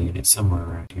melee unit somewhere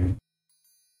around here.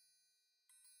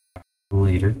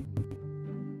 Later.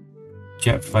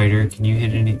 Jet fighter, can you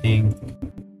hit anything?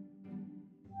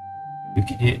 You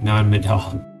can hit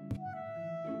Non-Medal.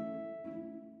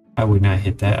 I would not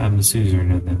hit that. I'm the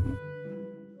suzerain of them.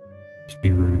 Just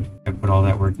be rude. I put all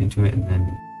that work into it and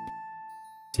then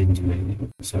didn't do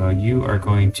anything. So you are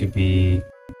going to be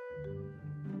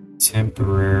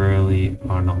temporarily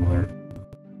on alert.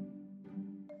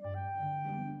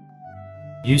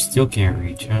 You still can't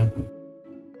reach, huh?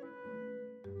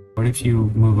 What if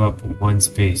you move up 1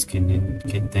 space? Can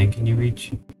you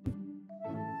reach?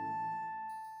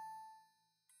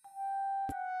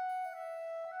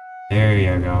 There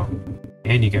you go.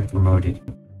 And you get promoted.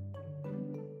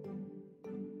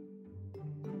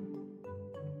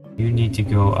 You need to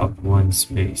go up 1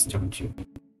 space, don't you?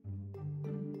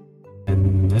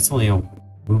 And that's only a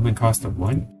Movement cost of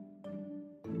 1?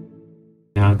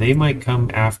 Now, they might come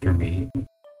after me.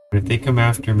 But if they come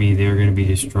after me, they're going to be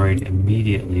destroyed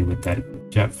immediately with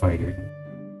that jet fighter.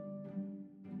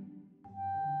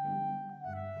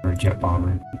 Or a jet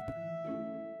bomber.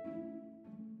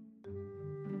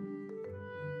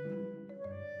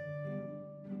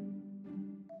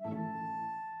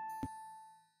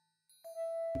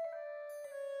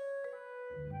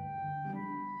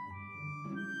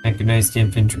 Mechanized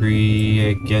infantry,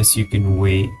 I guess you can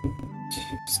wait.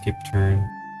 Skip turn.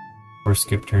 Or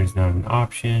skip turn is not an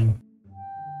option.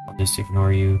 I'll just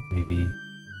ignore you, maybe.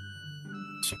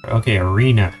 Okay,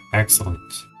 arena. Excellent.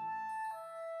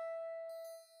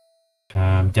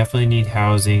 Definitely need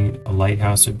housing. A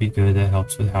lighthouse would be good. That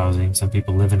helps with housing. Some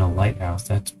people live in a lighthouse.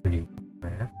 That's pretty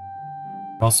rare.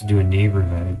 I'd also do a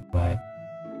neighborhood, but I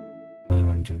really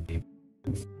want to do a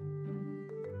neighborhood.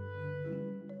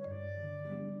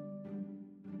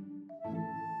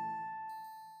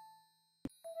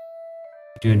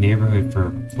 Do a neighborhood for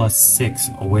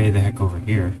 +6 away the heck over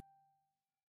here.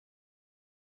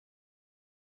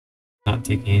 Not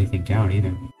taking anything down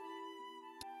either.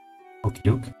 Okie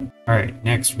doke. Alright,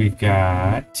 next we've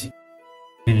got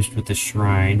finished with the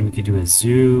shrine. We could do a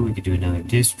zoo, we could do another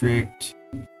district.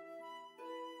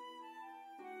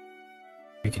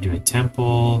 We could do a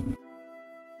temple.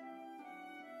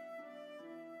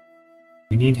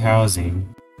 We need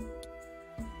housing.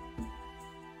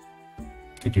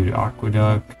 Could do an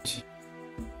aqueduct.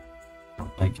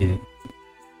 Don't like it.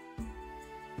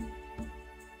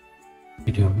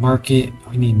 We do a market.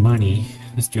 We need money.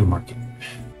 Let's do a market.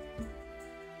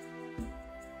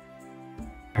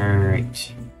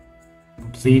 Alright.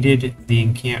 Completed the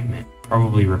encampment.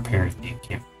 Probably repaired the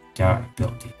encampment. Doubt I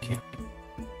built the encampment.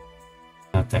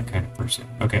 Not that kind of person.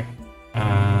 Okay.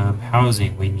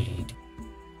 Housing we need.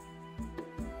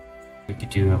 We could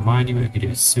do a monument. We could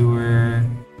do a sewer.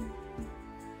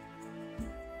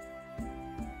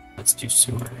 Let's do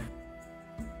sewer.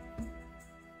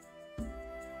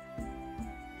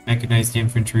 Mechanized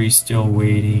infantry, still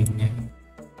waiting.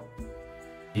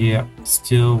 Yep,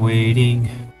 still waiting.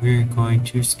 We're going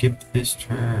to skip this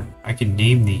turn. I can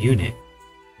name the unit.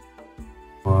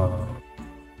 Whoa.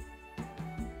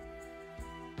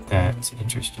 That's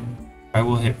interesting. I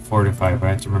will hit fortify, but I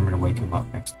have to remember to wake him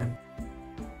up next turn.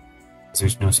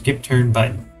 There's no skip turn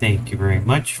button. Thank you very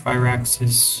much,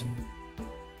 Firaxis.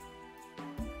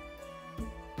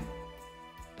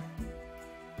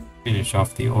 Finish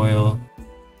off the oil.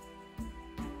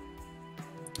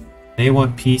 They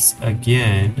want peace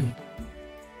again.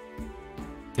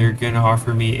 They're gonna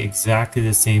offer me exactly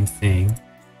the same thing.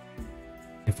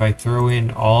 If I throw in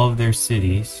all of their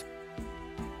cities.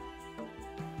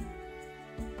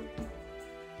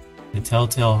 The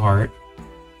Telltale Heart.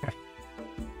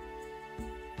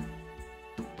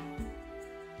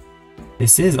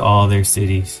 This is all their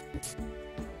cities.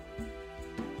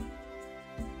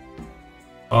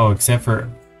 Oh, except for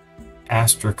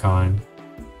Astrakhan.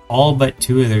 All but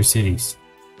 2 of their cities.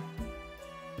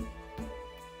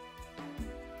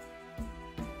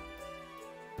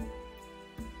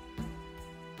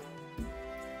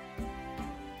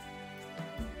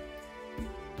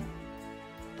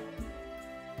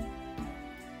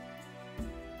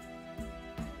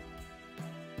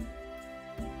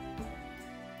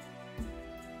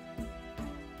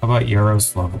 How about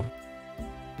Yaroslav?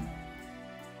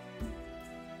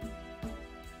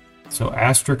 So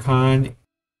Astrakhan,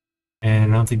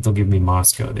 and I don't think they'll give me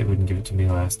Moscow. They wouldn't give it to me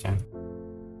last time.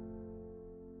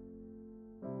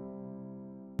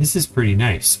 This is pretty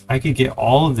nice. I could get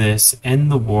all of this,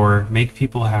 end the war, make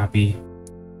people happy,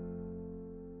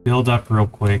 build up real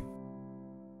quick.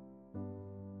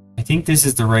 I think this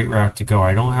is the right route to go.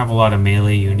 I don't have a lot of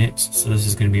melee units, so this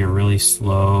is going to be a really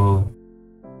slow...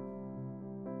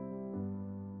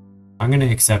 I'm going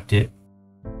to accept it.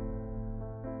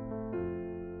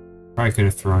 Probably could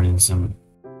have thrown in some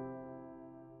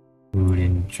food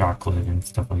and chocolate and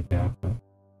stuff like that. But...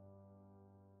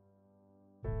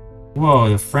 Whoa,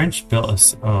 the French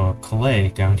built a Calais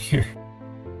down here.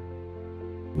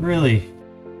 Really?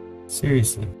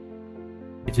 Seriously?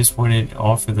 They just wanted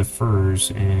all for the furs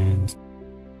and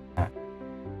that.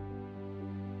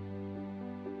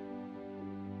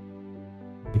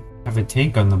 We have a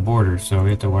tank on the border, so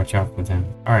we have to watch out for them.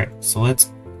 Alright, so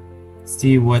let's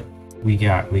see what we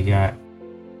got. We got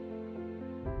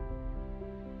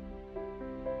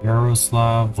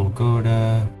Yaroslav,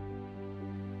 Volgoda.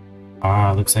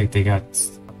 Ah, looks like they got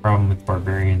a problem with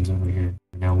barbarians over here.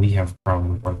 Now we have a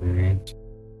problem with barbarians.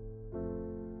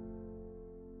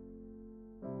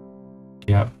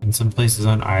 Yep, in some places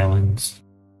on islands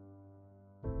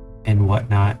and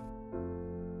whatnot.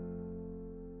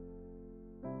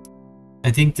 I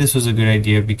think this was a good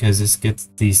idea because this gets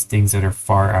these things that are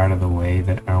far out of the way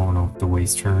that I don't know if to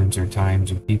waste turns or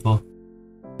times with people.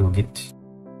 We'll get...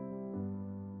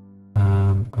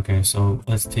 okay, so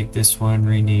let's take this one,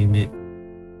 rename it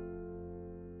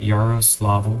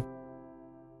Yaroslavl.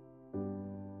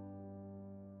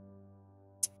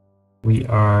 We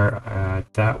are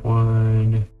at that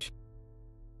one.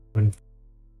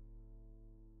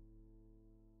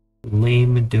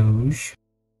 Lame Doge.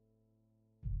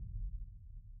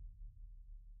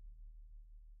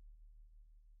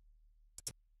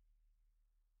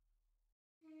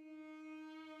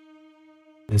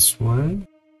 This one.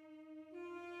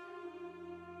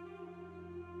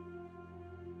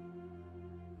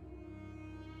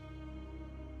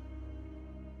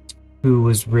 Who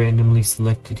was randomly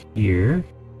selected here.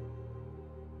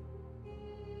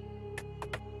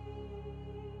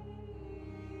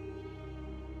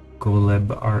 Goleb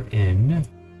RN.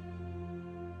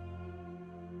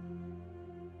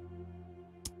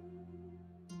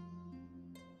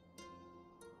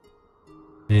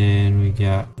 Then we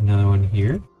got another one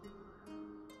here.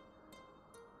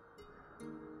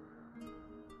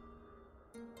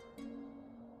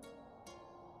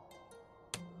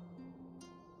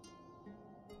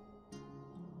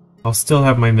 I'll still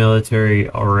have my military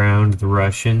around the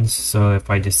Russians, so if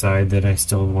I decide that I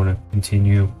still want to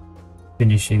continue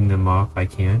finishing them off, I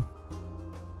can.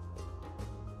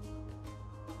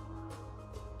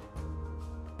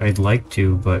 I'd like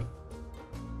to, but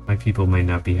my people might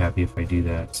not be happy if I do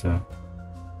that, so.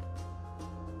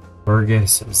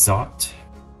 Burgess Zot.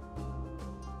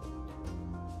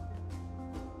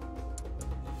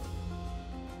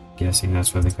 Guessing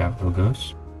that's where the capital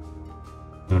goes.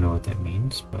 Don't know what that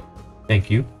means, but thank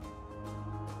you.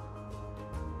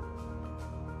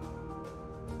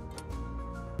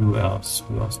 Who else?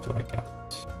 Who else do I got?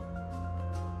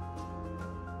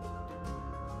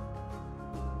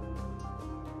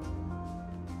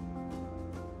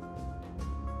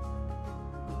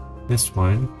 This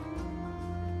one.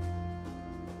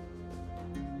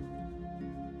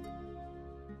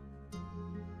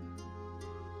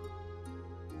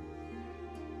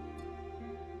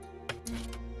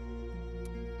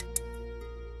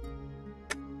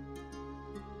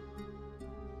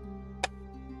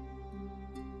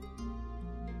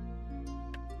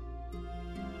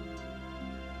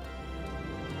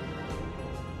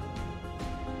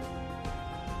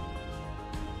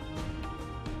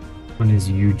 One is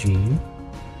Eugene.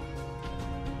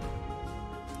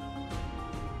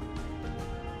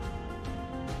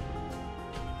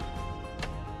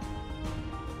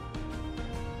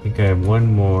 I think I have one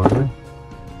more.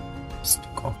 Just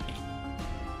coffee.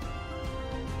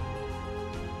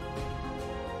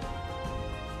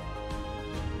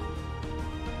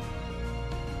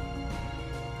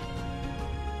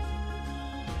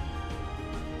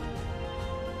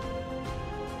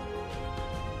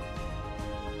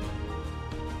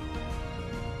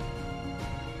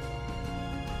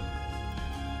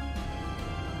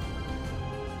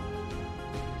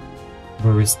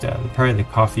 Barista, probably the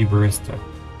coffee barista.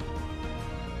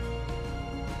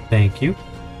 Thank you.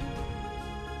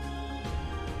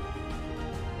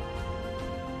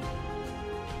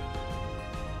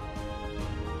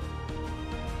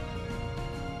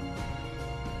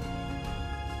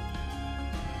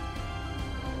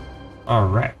 All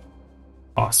right.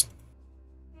 Awesome.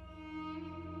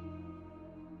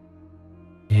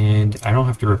 And I don't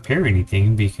have to repair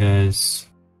anything because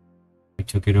I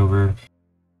took it over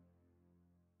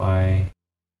by...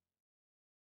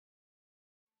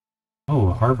 Oh,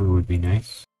 a harbor would be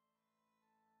nice.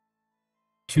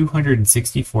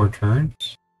 264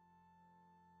 turns?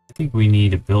 I think we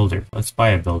need a builder. Let's buy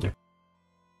a builder.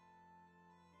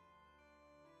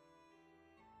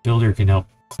 Builder can help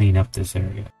clean up this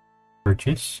area.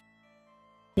 Purchase.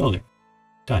 Builder.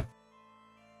 Done.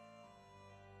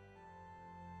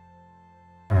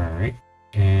 Alright.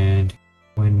 And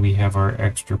when we have our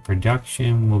extra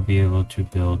production, we'll be able to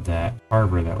build that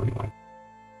harbor that we want.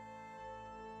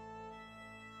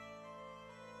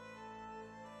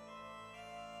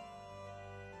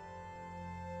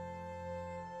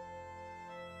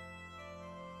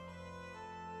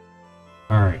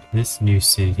 Alright, this new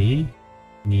city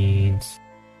needs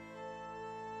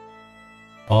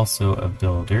also a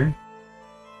builder.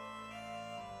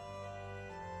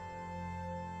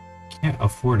 Can't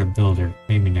afford a builder.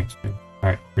 Maybe next turn.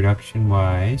 Alright, production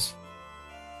wise,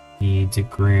 needs a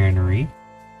granary.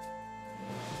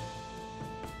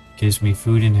 Gives me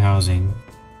food and housing.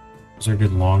 Those are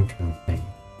good long-term things.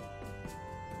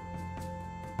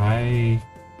 I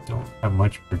don't have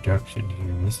much production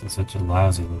here. This is such a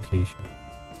lousy location.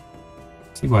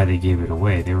 See why they gave it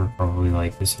away. They were probably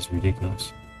like, this is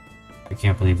ridiculous. I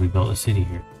can't believe we built a city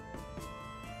here.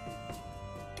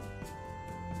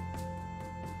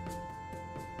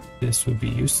 This would be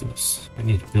useless. I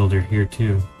need a builder here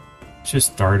too. Let's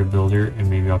just start a builder and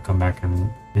maybe I'll come back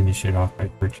and finish it off by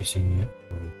purchasing it.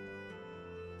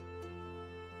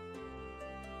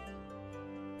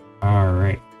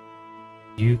 Alright.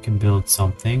 You can build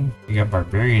something. We got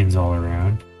barbarians all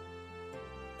around.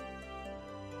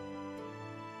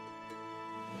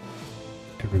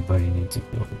 Everybody needs a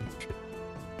builder.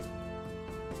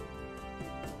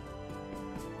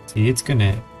 See, it's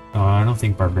gonna... Oh, I don't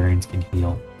think barbarians can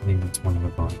heal. I think that's one of the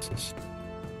bonuses.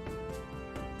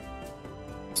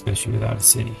 Especially without a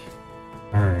city.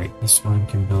 Alright, this one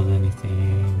can build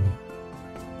anything.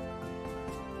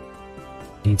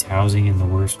 Needs housing in the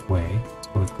worst way. Let's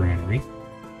go with granary.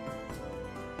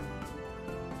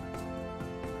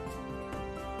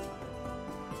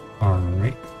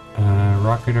 Alright.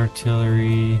 Rocket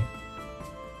artillery.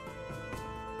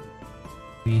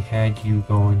 We had you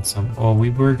going some... Oh, we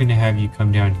were going to have you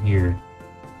come down here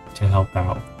to help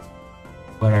out.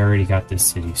 But I already got this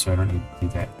city, so I don't need to do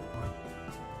that anymore.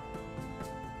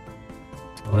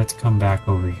 So let's come back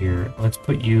over here. Let's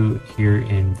put you here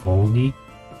in Volney.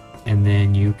 And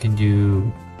then you can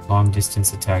do long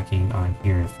distance attacking on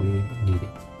here if we need it.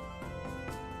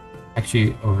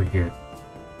 Actually, over here.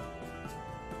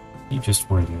 You just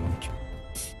were the launcher.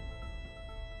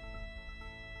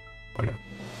 Whatever.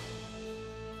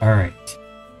 Alright.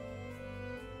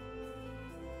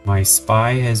 My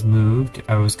spy has moved.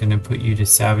 I was going to put you to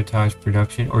sabotage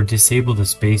production or disable the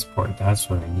spaceport. That's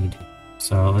what I needed.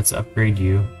 So let's upgrade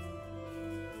you.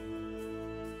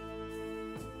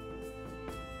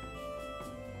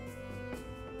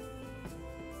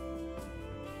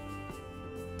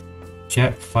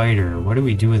 Jet fighter. What do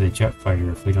we do with a jet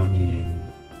fighter if we don't need it anymore?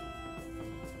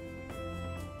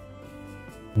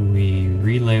 We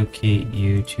relocate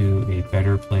you to a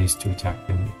better place to attack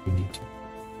them if we need to.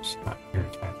 It's not your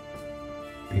attack.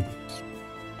 Reboots.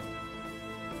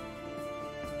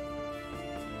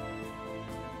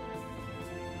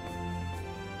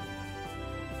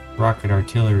 Rocket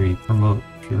artillery. Promote.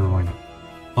 Sure, why not?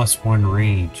 +1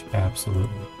 range.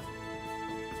 Absolutely.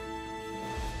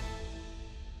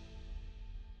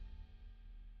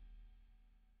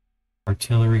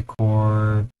 Artillery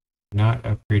core. Not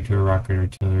upgrade to a rocket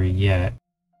artillery yet.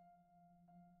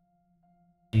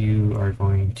 You are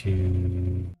going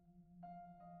to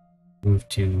move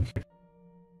to here.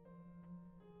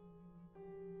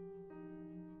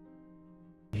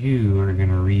 You are going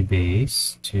to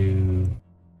rebase to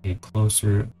a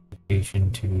closer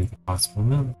location to the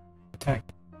possible attack.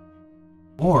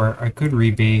 Or I could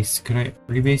rebase. Could I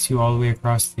rebase you all the way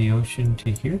across the ocean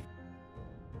to here?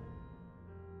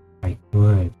 I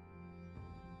could.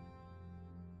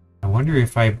 I wonder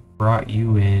if I brought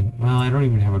you in... Well, I don't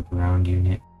even have a ground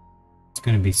unit. It's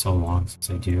going to be so long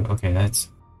since I do. Okay, that's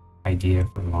idea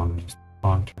for long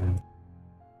term.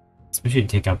 Especially to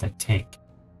take out that tank.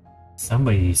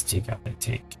 Somebody needs to take out that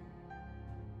tank.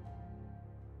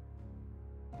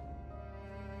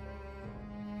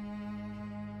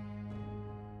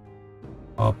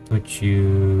 I'll put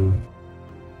you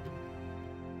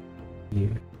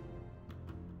here.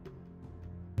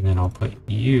 And then I'll put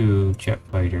you, jet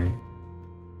fighter,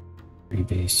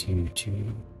 rebase you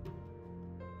to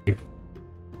here.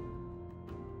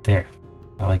 There.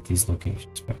 I like these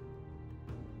locations better.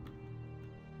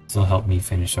 This will help me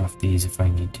finish off these if I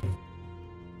need to.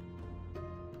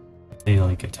 If they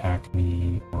like attack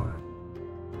me or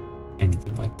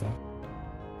anything like that.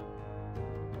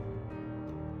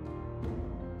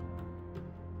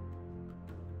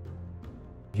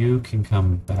 You can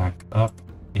come back up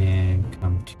and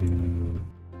come to...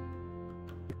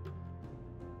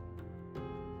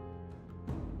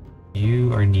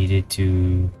 You are needed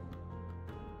to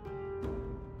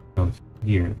go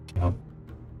here to help.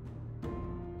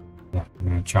 Yeah, I'm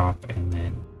gonna chop and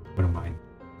then put a mine.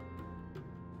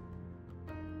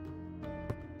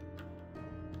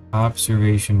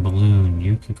 Observation balloon,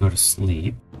 you can go to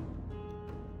sleep.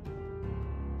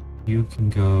 You can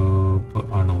go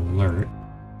put on alert.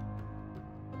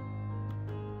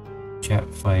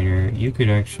 Jet fighter, you could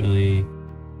actually...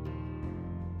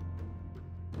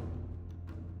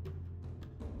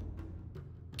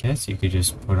 Guess you could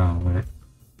just put on alert.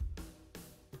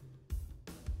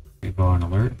 You go on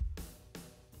alert.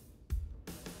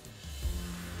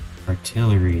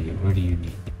 Artillery, what do you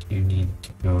need? You need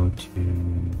to go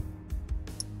to...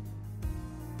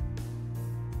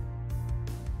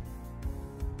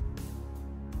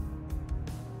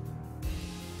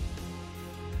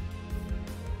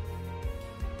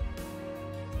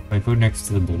 If I go next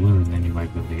to the balloon, then you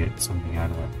might be able to get something out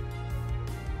of it.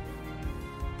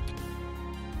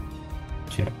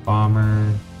 Jet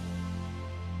bomber.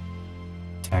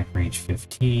 Attack range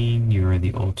 15. You are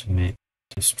the ultimate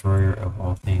destroyer of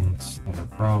all things that are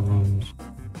problems.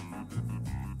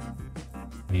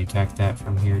 Can you attack that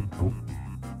from here? Nope.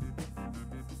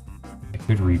 I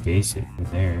could rebase it to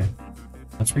there.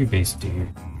 Let's rebase it to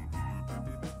here.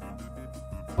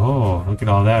 Oh, look at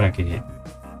all that I could hit.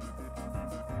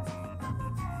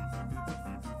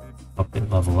 Up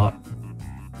and level up.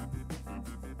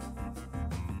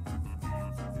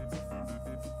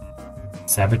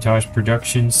 Sabotage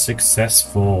production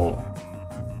successful.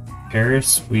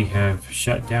 Paris, we have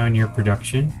shut down your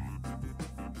production.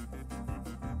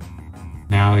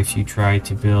 Now if you try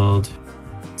to build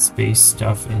space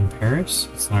stuff in Paris,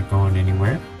 it's not going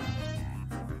anywhere.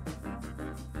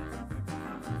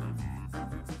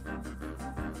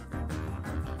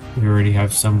 We already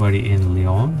have somebody in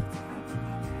Lyon.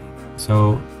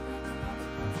 So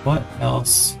what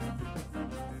else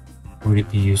would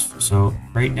it be useful? So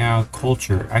right now,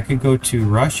 culture. I could go to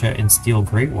Russia and steal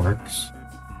Great Works.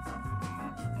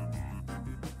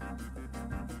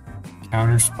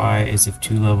 Counter spy is if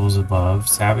 2 levels above.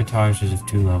 Sabotage is if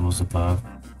 2 levels above.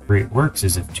 Great Works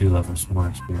is if 2 levels more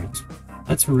experience.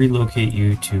 Let's relocate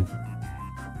you to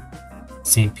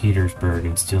St. Petersburg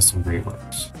and steal some Great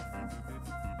Works.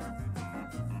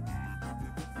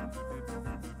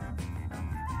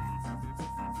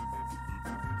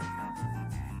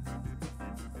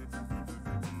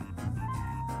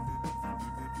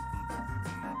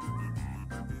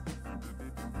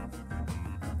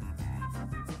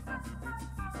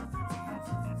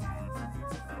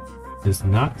 Does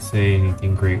not say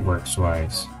anything Great Works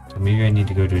wise, so maybe I need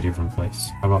to go to a different place.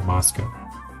 How about Moscow?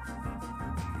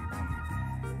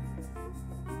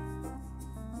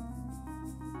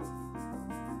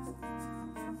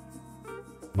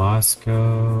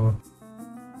 Moscow.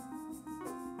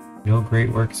 No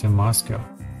Great Works in Moscow.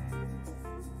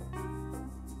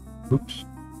 Oops.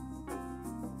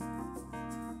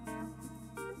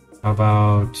 How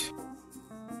about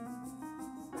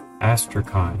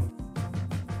Astrakhan?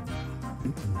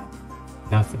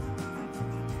 Nothing.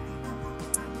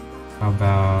 How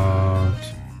about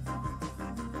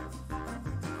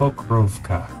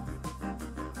Pokrovka?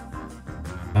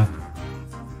 Nothing.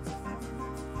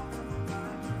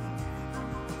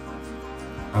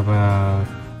 How about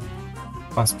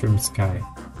Kostromsky?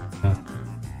 Nothing.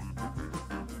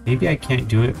 Maybe I can't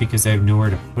do it because I have nowhere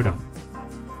to put them.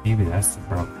 Maybe that's the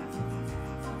problem.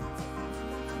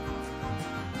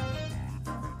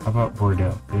 How about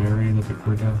Bordeaux? Did I already look at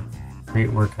Bordeaux?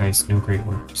 Great Work heist, no Great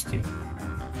Work, just kidding.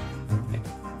 Okay.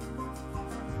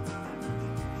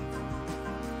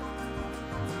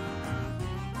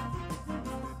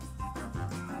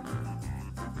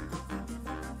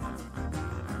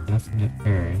 Nothing at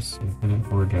Paris, nothing at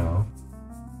Bordeaux.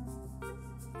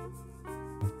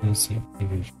 Nothing at St.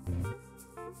 Petersburg.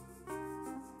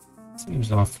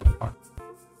 Seems awful far.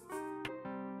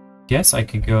 Guess I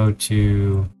could go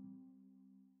to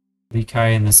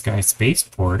Likai in the Sky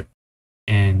Spaceport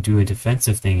and do a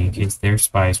defensive thing in case their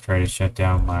spies try to shut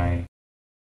down my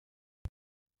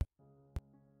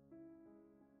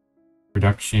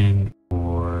production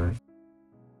or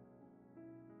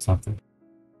something.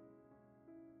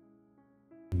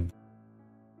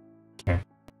 Okay.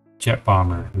 Jet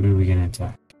bomber. Who are we gonna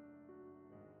attack?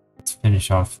 Let's finish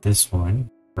off this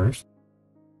one first.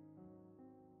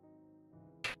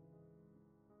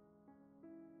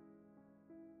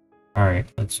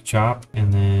 Alright, let's chop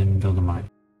and then build a mine.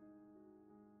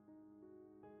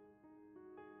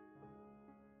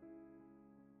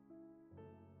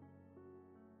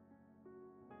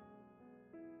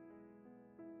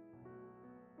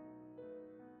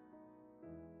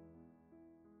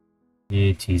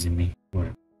 You're teasing me.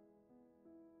 Whatever.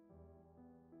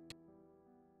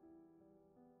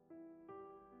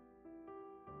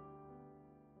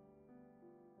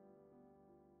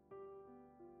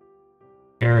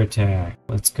 Air attack.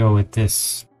 Let's go with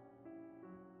this.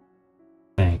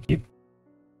 Thank you.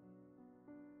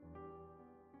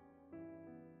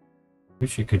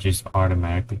 Wish you could just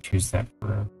automatically choose that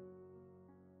for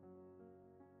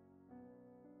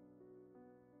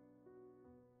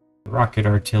rocket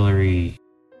artillery.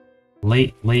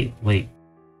 Late.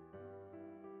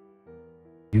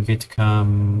 You get to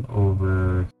come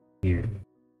over here.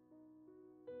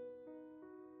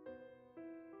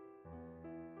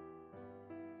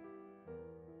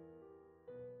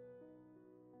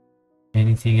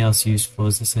 Anything else useful?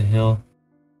 Is this a hill?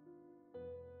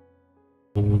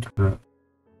 Old growth.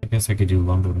 I guess I could do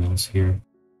lumber mills here.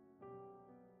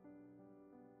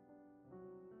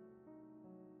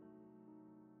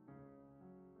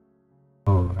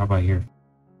 how about here?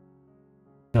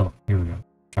 Oh, here we go.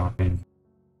 Chop in.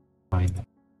 Find that.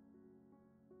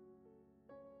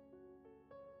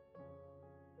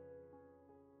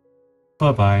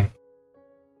 Bye-bye.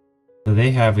 So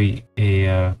they have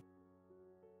a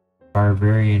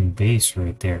barbarian base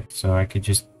right there. So I could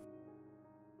just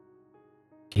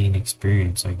gain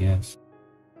experience, I guess.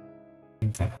 I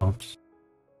think that helps.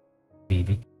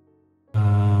 Maybe.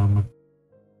 I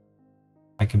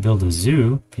could build a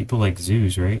zoo. People like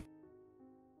zoos, right?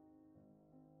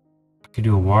 I could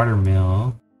do a water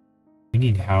mill. We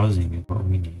need housing is what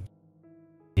we need.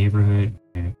 Neighborhood.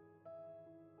 Okay.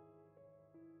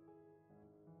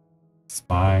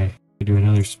 Spy. Could do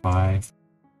another spy. I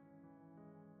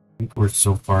think we're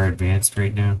so far advanced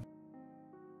right now.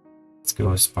 Let's go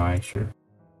with spy, sure.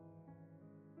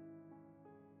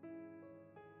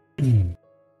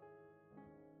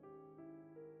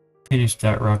 Finish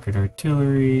that rocket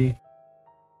artillery.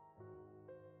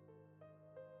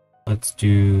 Let's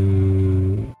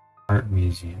do art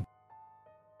museum.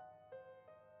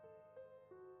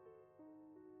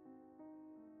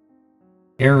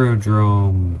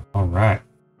 Aerodrome. Alright.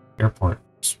 Airport.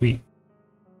 Sweet.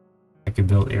 I could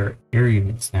build air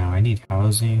units now. I need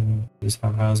housing. Does this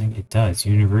have housing? It does.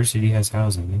 University has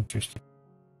housing. Interesting.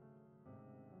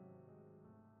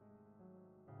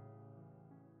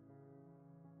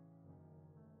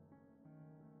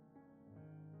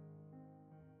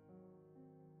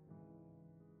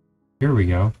 Here we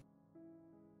go.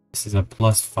 This is a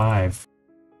 +5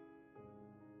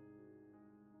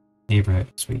 neighborhood.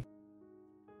 Sweet.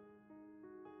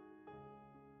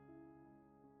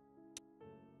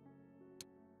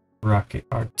 Rocket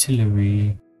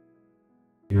artillery.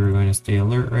 You're going to stay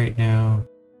alert right now.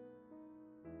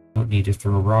 Don't need to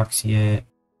throw rocks yet.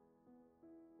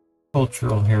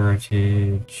 Cultural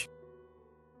heritage.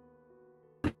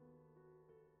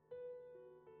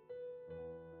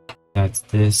 That's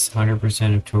this.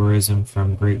 100% of tourism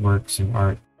from great works and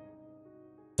art.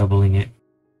 Doubling it.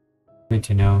 Good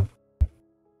to know.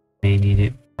 May need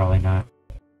it. Probably not.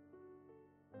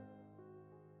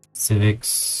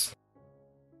 Civics.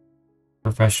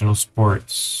 Professional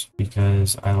sports.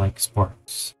 Because I like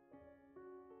sports.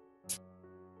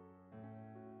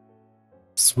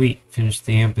 Sweet. Finish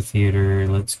the amphitheater.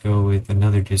 Let's go with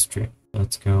another district.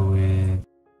 Let's go with...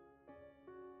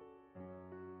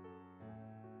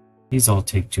 These all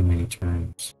take too many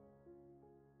turns.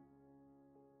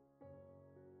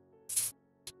 If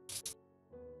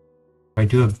I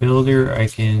do a builder, I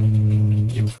can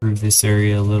improve this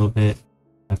area a little bit.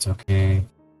 That's okay.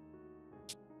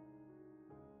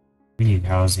 We need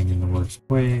housing in the worst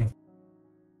way.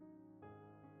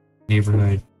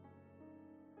 Neighborhood.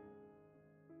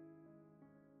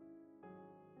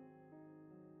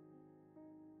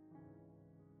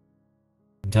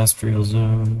 Industrial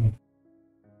zone.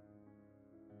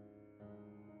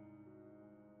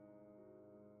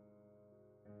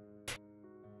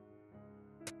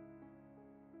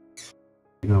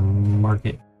 Go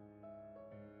market.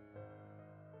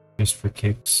 Just for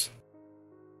kicks.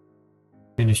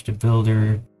 Finished a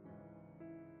builder.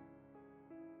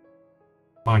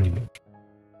 Monument.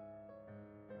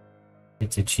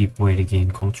 It's a cheap way to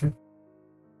gain culture.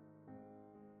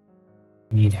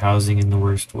 Need housing in the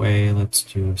worst way. Let's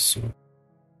do a sewer.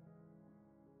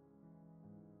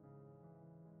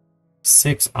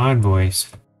 6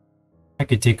 envoys. I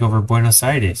could take over Buenos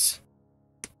Aires.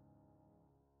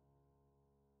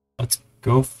 Let's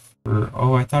go for...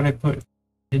 Oh, I thought I put...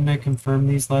 Didn't I confirm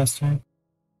these last time?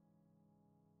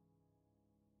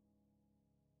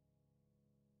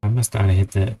 I must not have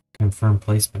hit the confirm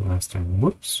placement last time.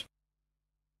 Whoops.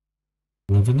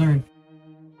 Live and learn.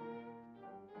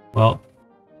 Well,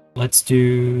 let's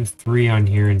do 3 on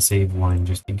here and save 1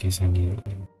 just in case I need it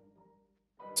later.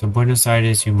 So Buenos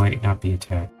Aires, you might not be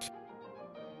attacked.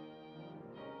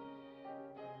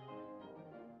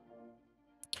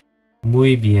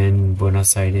 Muy bien,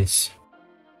 Buenos Aires.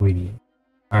 Muy bien.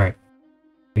 Alright.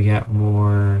 We got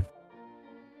more.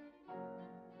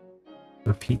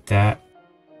 Repeat that.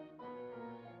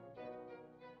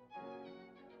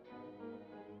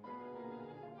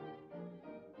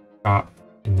 Chop.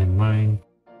 And then mine.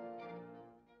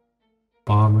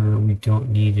 Bomber, we don't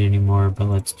need it anymore, but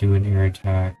let's do an air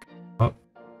attack. Oh.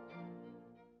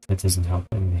 That doesn't help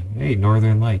anything. Hey,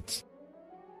 Northern Lights.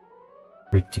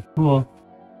 Pretty cool.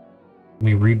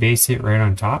 Can we rebase it right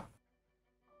on top?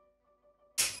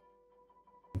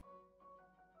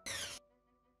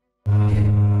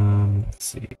 Let's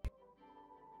see.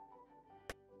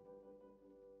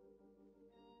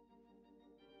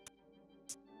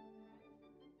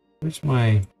 Where's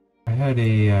my... I had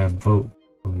a vote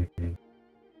over here.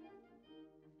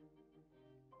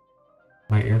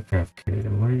 My aircraft carrier.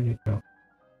 Where did it go?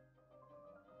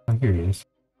 Oh, here he is.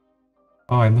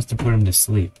 Oh, I must have put him to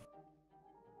sleep.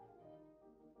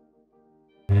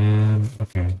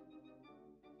 Okay.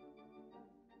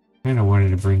 Kind of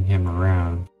wanted to bring him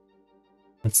around.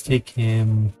 Let's take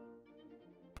him.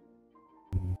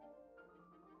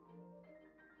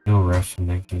 No rush in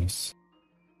that case.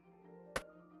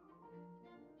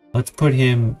 Let's put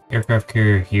him aircraft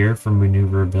carrier here for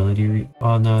maneuverability.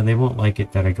 Oh no, they won't like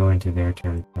it that I go into their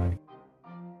territory.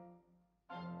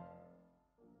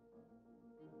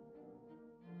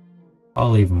 I'll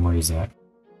leave him where he's at.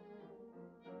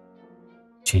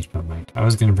 Change my mind. I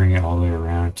was gonna bring it all the way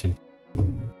around to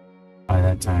by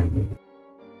that time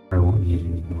I won't need it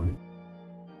anymore.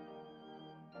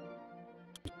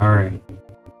 Alright.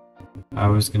 I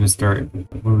was gonna start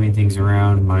moving things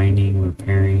around, mining,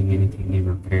 repairing anything they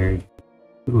repaired.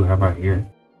 Ooh, how about here?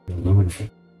 The aluminum.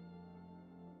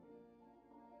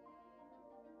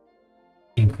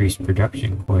 Increase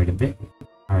production quite a bit.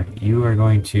 Alright, you are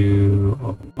going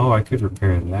to... Oh, I could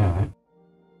repair that.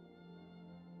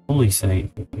 Holy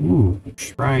site. Ooh,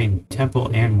 shrine, temple,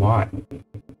 and watt.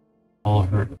 All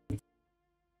hurt.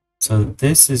 So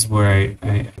this is where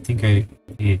I think I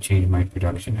need to change my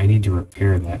production. I need to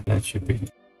repair that. That should be...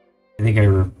 I think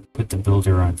I put the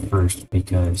builder on first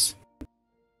because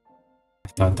I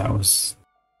thought that was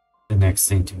the next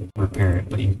thing to repair it.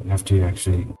 But you have to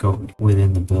actually go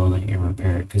within the building and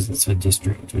repair it because it's a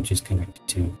district which is connected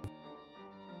to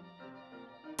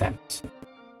that.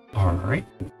 Alright.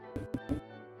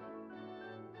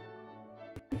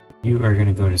 You are going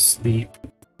to go to sleep.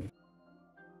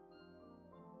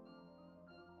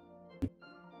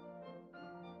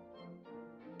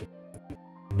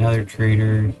 Another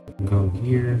trader can go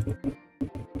here.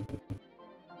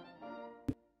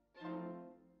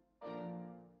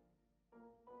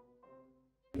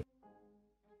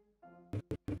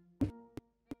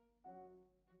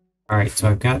 Alright, so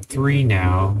I've got 3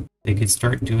 now. They could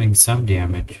start doing some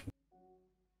damage.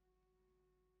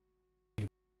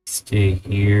 Stay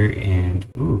here and...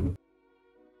 Ooh.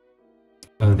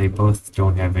 Oh, they both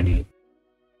don't have any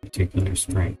particular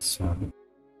strength, so...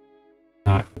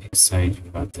 Not excited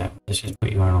about that. Let's just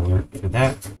put you on alert for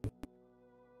that.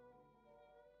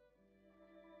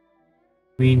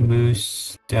 Queen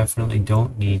Moose, definitely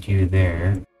don't need you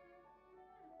there.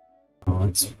 Oh,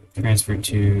 let's transfer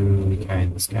to the guy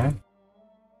in the sky.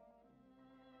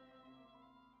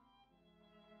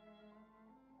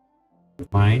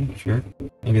 Mine, sure.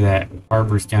 Look at that.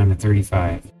 Harbor's down to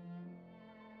 35.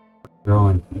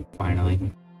 Growing,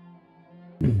 finally.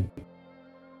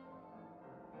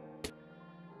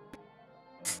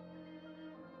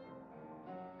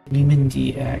 Lehman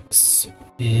DX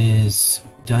is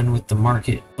done with the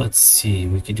market. Let's see.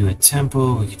 We could do a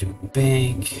temple. We could do a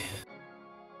bank.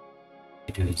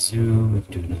 We could do a zoo. We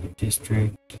could do another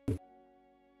district.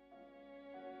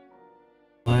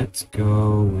 Let's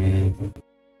go with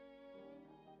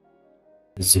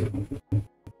the zoo.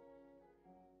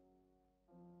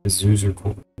 The zoos are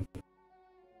cool.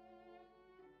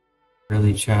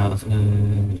 Early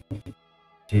childhood.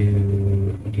 Do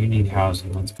you need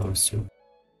housing? Let's go zoo.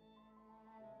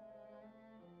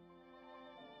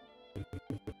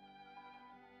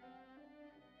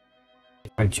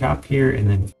 If I chop here and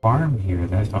then farm here,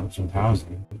 that helps with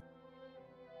housing.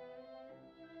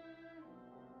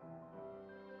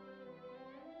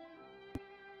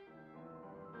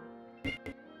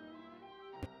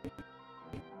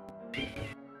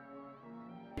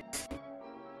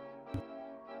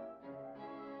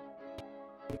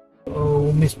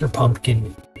 Oh, Mr.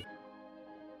 Pumpkin.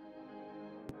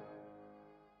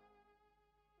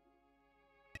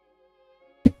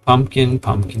 Pumpkin,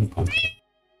 pumpkin, pumpkin.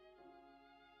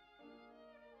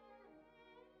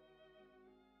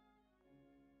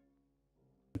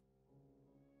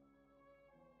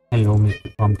 Hello,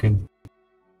 Mr. Pumpkin.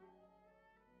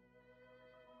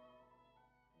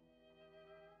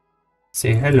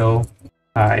 Say hello.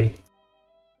 Hi.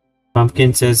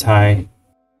 Pumpkin says hi.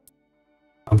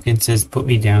 Pumpkin says put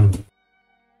me down.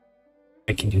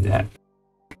 I can do that.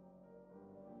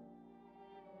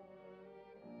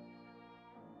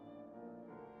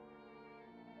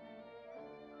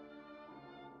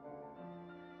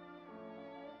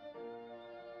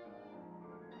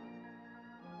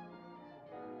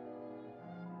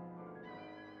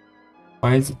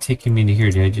 Why is it taking me to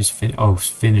here? Did I just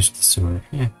finish the sewer?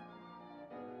 Yeah.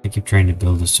 I keep trying to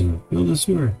build a sewer. Build a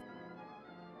sewer.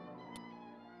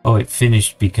 Oh, it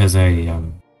finished because I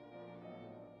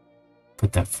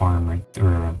put that farm right there,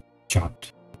 or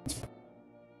chopped.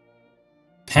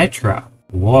 Petra.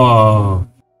 Whoa.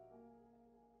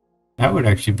 That would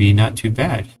actually be not too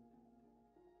bad.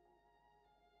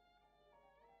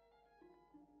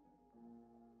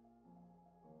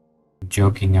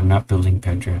 joking, I'm not building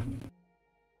Petra.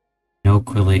 No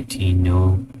Quill 18,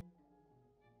 no.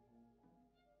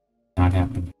 Not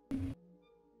happening.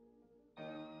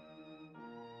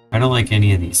 I don't like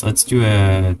any of these. Let's do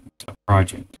a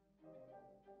project.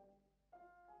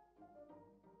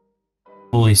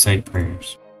 Holy Site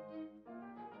Prayers.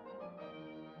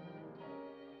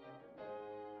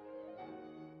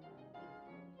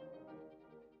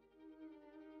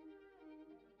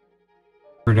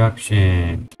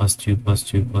 Production. +2,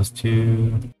 +2,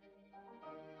 +2.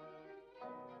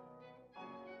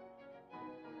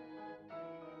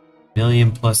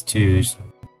 Million +2s.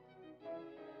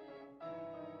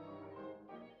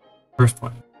 First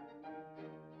one.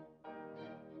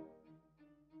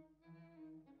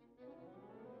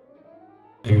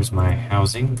 There's my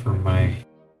housing from my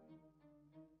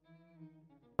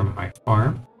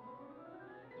farm.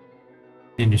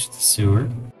 Finish the sewer.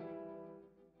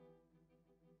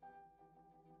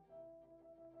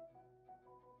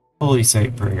 Holy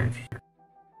Site Prayers.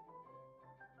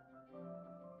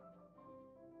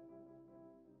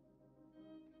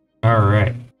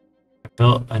 Alright. I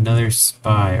built another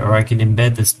spy, or I can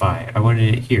embed the spy. I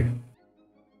wanted it here.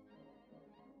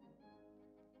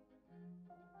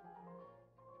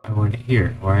 I want it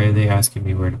here. Why are they asking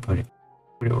me where to put it?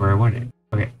 Put it where I want it.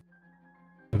 Okay.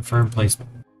 Confirm placement.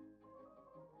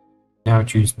 Now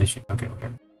choose mission. Okay,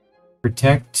 whatever.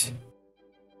 Protect.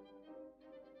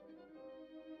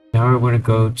 Now I want to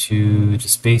go to the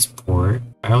spaceport.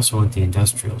 I also want the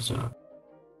industrial zone.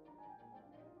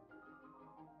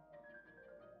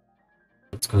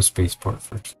 Let's go spaceport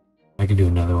first. I can do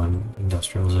another one,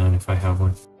 industrial zone, if I have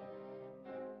one.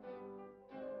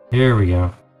 There we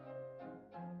go.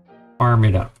 Farm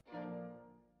it up.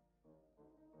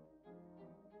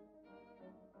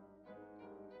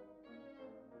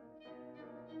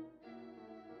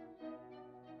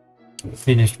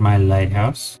 Finished my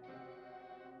lighthouse.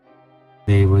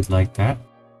 They would like that.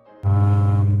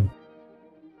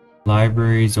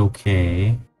 Library's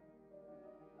okay.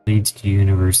 Leads to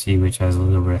university, which has a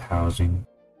little bit of housing.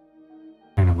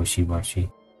 Kind of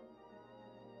wishy-washy.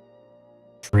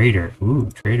 Trader. Ooh,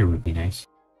 trader would be nice.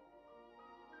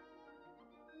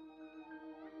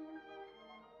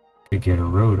 Could get a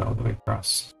road all the way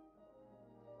across.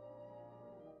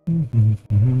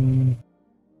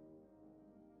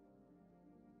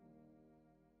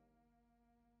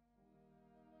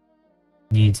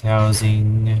 Needs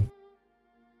housing.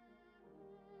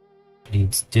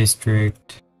 Needs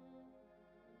district.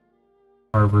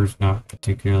 Harbor's not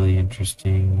particularly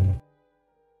interesting.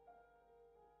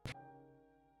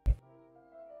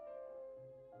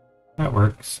 That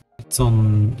works. It's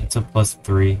a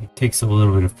 +3. It takes a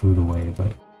little bit of food away, but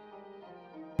at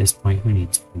this point, who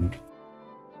needs food?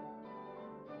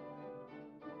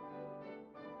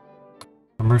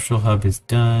 Commercial hub is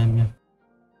done.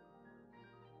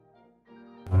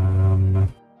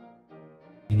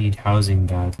 We need housing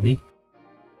badly.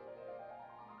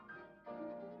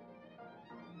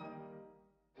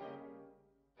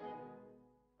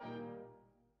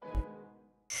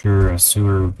 Sure, a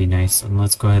sewer would be nice, and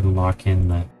let's go ahead and lock in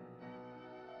the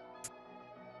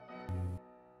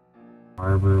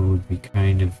harbor would be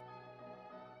kind of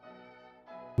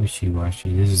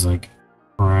wishy-washy. This is like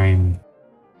prime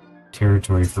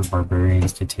territory for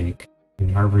barbarians to take.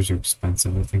 And harbors are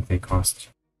expensive. I think they cost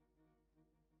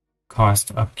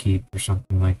upkeep or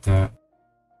something like that.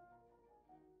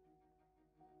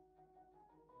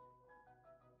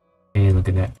 Hey, look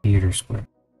at that theater square.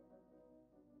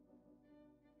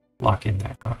 Lock in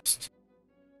that cost.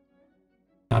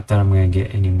 Not that I'm going to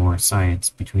get any more science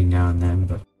between now and then,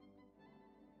 but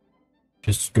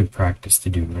just good practice to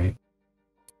do, right?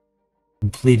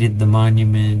 Completed the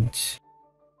monument.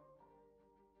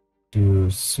 Do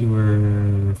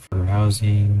sewer for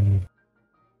housing.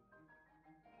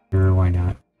 Sure, why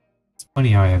not? It's funny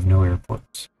how I have no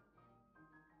airports.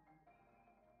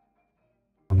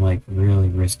 I'm like really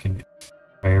risking it. If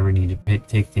I ever need to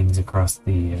take things across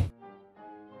the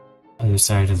other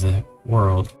side of the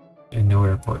world and no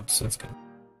airports, that's good.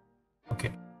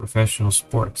 Okay, professional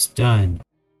sports done.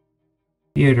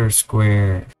 Theater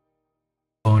square.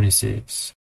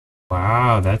 Bonuses.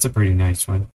 Wow, that's a pretty nice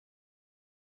one.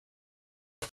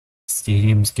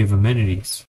 Stadiums give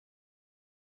amenities.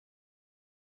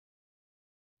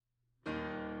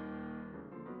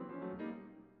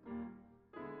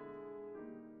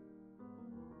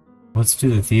 Let's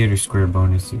do the theater square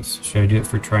bonuses. Should I do it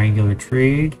for triangular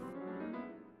trade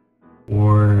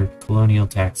or colonial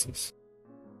taxes?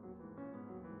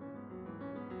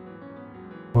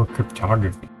 Or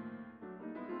cryptography?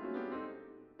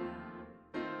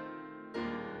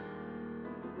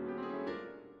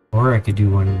 Or I could do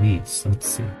one of these. Let's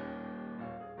see.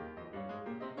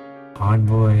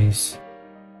 Envoys.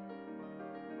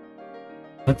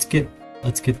 Let's get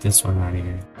this one out of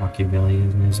here.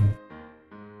 Machiavellianism.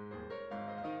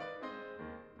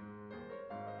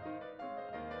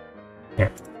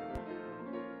 There.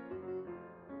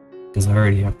 Because I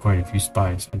already have quite a few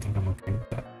spies. I think I'm okay with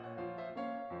that.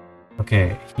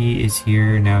 Okay, he is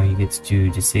here. Now he gets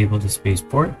to disable the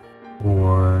spaceport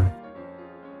or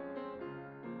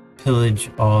pillage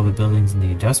all the buildings in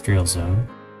the industrial zone.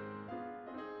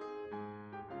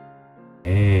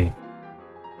 Hey.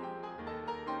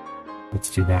 Let's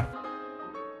do that.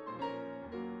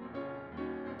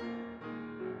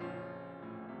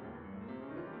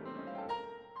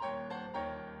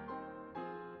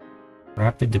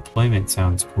 Rapid deployment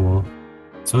sounds cool.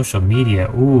 Social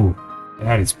media, ooh,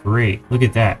 that is great. Look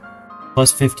at that.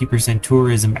 Plus 50%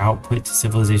 tourism output to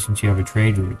civilizations you have a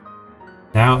trade route.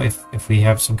 Now, if we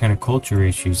have some kind of culture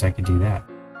issues, I could do that.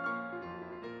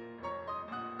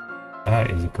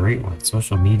 That is a great one.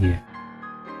 Social media.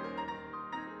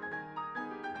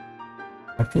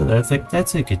 I feel that's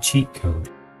like a cheat code.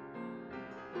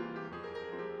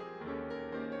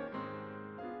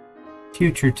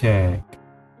 Future tech.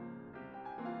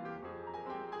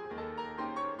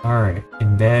 Alright,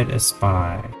 embed a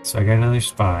spy. So I got another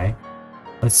spy.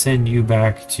 Let's send you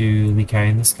back to Likai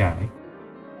in the Sky.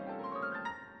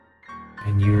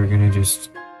 And you're gonna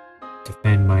just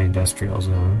defend my industrial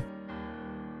zone.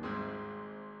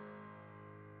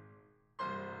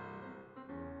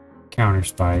 Counter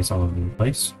spies all over the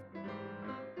place.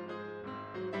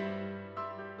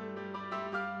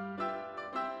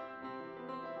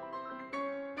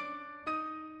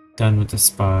 Done with the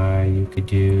spy, you could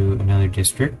do another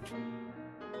district.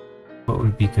 What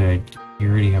would be good? You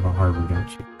already have a harbor,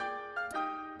 don't you?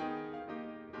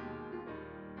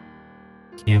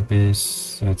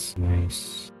 Campus, that's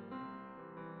nice.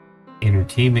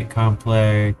 Entertainment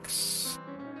complex.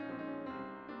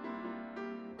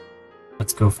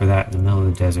 Let's go for that in the middle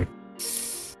of the desert.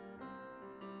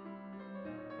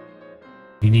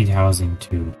 You need housing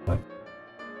too, but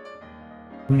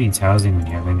who needs housing when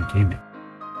you have entertainment?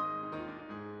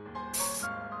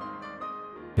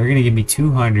 They're gonna give me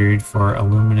 200 for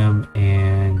aluminum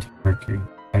and mercury.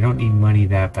 I don't need money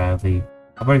that badly.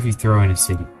 How about if you throw in a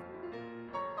city?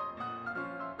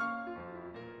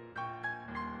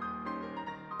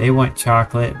 They want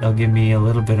chocolate, they'll give me a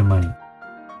little bit of money.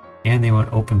 And they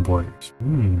want open borders.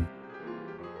 How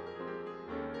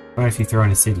about if you throw in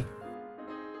a city?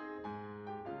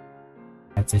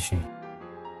 That's a shame.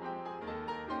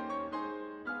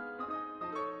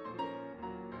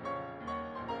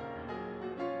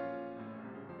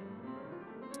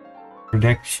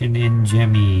 Production in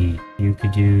Jemmy. You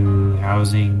could do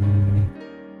housing.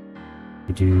 You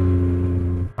could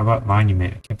do... How about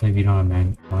monument? I can't believe you don't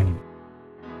have monument.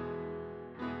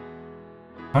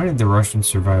 How did the Russians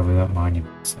survive without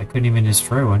monuments? I couldn't even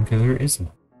destroy one because there isn't.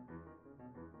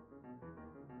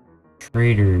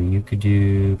 Trader, you could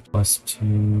do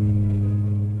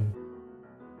 +2.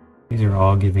 These are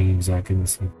all giving exactly the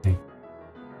same thing.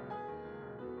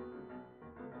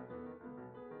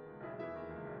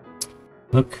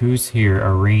 Look who's here,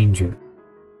 a ranger.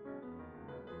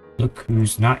 Look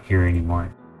who's not here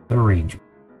anymore, the ranger.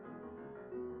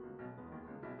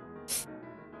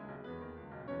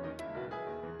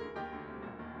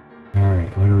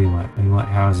 Alright, what do we want? We want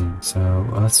housing, so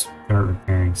let's start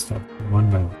repairing stuff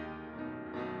one by one.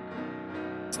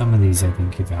 Some of these I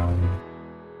think give housing.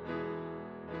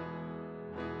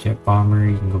 Jet bomber,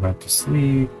 you can go back to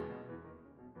sleep.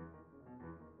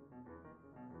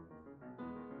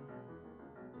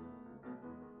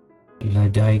 La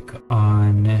dike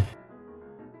on.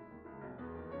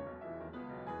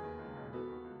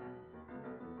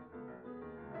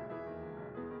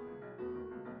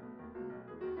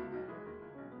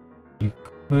 You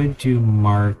could do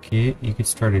market. You could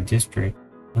start a district.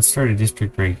 Let's start a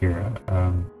district right here.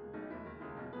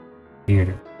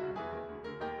 Theater.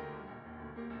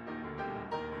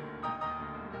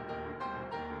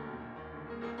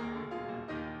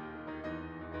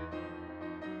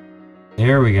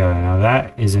 There we go. Now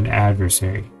that is an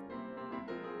adversary.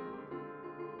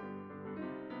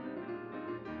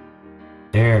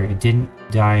 There, it didn't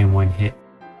die in one hit.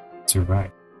 It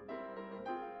survived.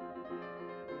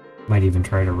 Might even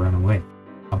try to run away,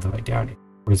 although I doubt it.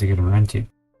 Where's it going to run to?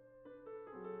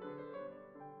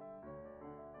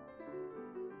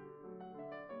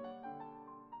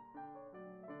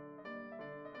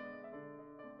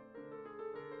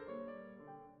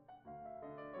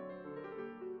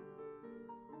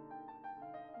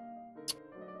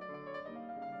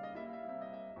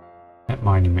 that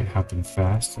monument happen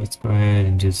fast. Let's go ahead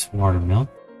and do this water mill.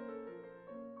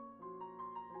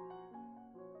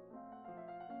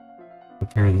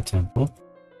 Prepare the temple.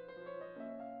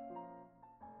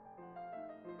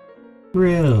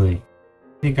 Really?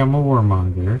 Think I'm a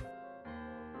warmonger?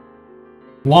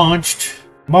 Launched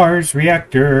Mars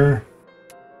reactor.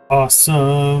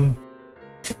 Awesome.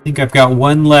 I think I've got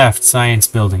one left, science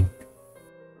building.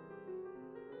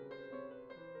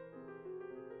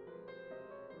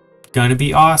 Gonna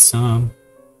be awesome.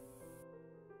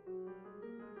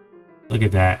 Look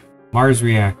at that. Mars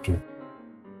reactor.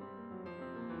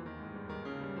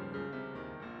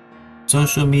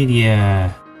 Social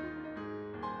media.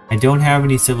 I don't have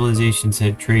any civilizations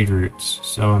that trade routes,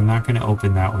 so I'm not going to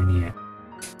open that one yet.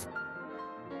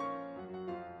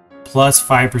 Plus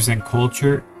 5%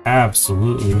 culture?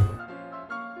 Absolutely.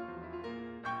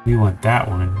 We want that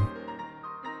one.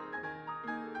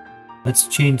 Let's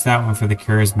change that one for the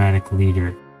charismatic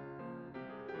leader.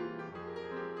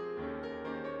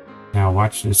 Now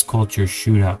watch this culture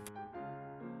shoot up.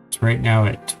 It's right now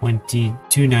at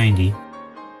 290.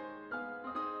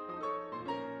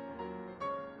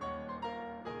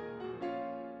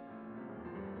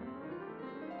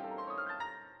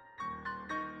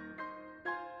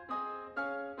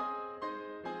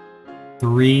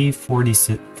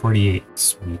 $348.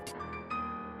 Sweet.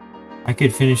 I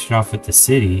could finish it off with the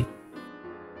city,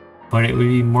 but it would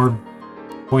be more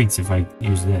points if I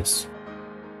use this.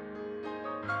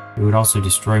 It would also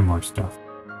destroy more stuff.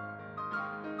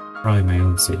 Probably my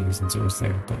own city since it was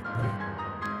there, but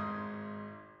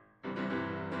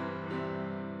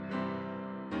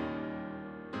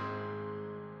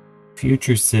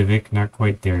Future Civic, not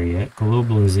quite there yet.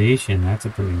 Globalization, that's a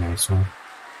pretty nice one.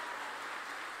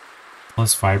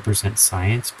 Plus 5%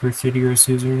 science per city or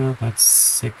suzerain. That's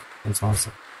sick. That's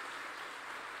awesome.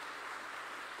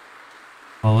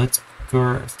 Well, let's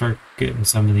go start getting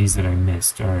some of these that I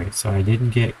missed. Alright, so I didn't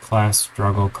get class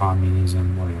struggle,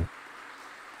 communism, whatever.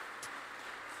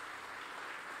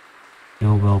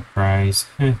 Nobel Prize.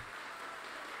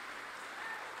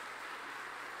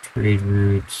 Trade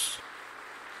routes.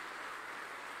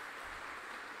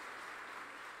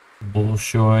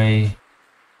 Bolshoi.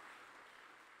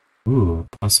 Ooh,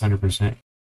 plus 100%.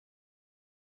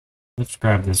 Let's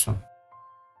grab this one.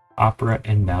 Opera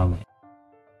and ballet.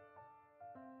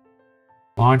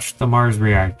 Launch the Mars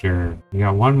reactor. We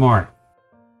got one more.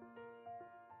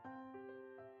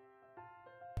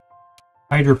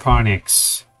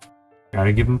 Hydroponics.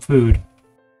 Gotta give them food.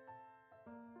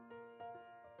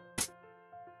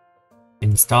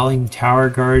 Installing tower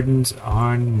gardens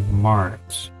on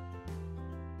Mars.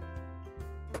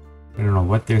 I don't know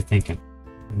what they're thinking.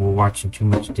 We're watching too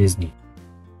much Disney.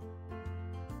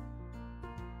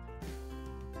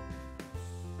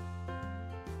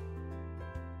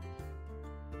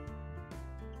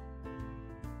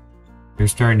 They're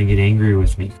starting to get angry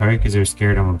with me, probably because they're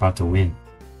scared I'm about to win.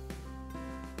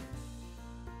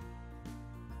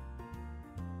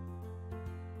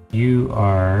 You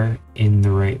are in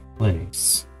the right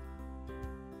place.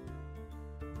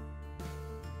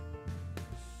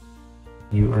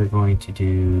 You are going to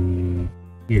do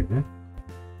here.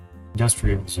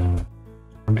 Industrial zone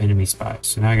from enemy spies.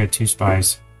 So now I got 2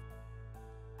 spies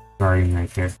guarding right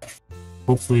there.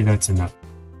 Hopefully that's enough.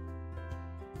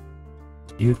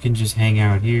 You can just hang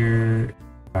out here,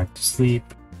 back to sleep,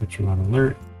 put you on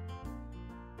alert.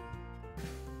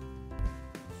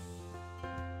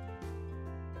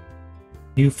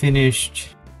 You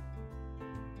finished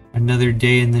another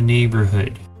day in the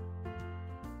neighborhood.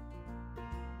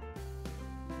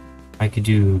 I could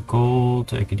do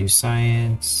gold, I could do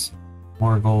science,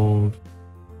 more gold,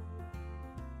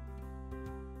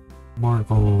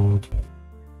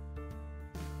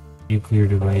 nuclear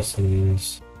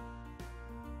devices.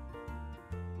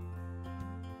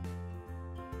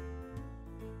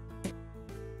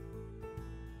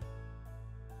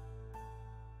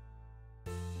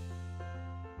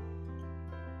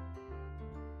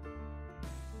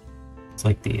 It's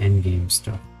like the endgame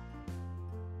stuff.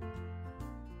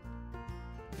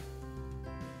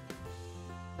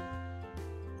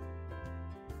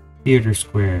 Theater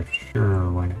Square, sure,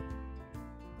 why not?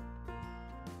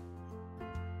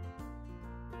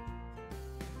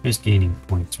 Just gaining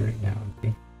points right now,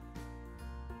 okay?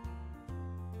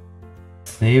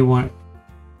 They want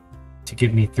to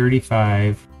give me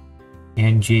 35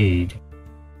 and jade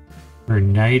for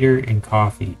niter and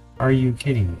coffee. Are you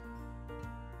kidding me?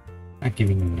 Not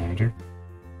giving you niter.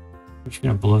 I'm just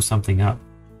gonna blow something up.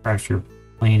 Crash your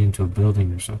plane into a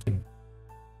building or something.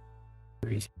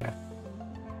 Crazy bad.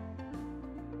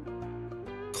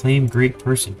 Claim great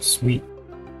person. Sweet.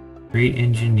 Great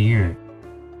engineer.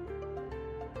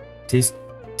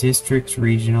 Districts,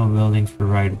 regional buildings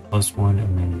provide +1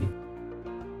 amenity.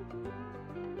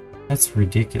 That's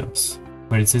ridiculous.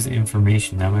 But it says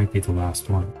information. That might be the last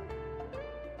one.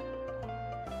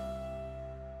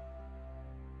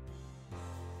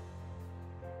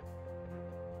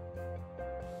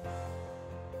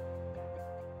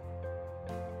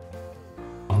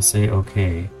 I'll say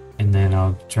okay, and then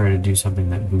I'll try to do something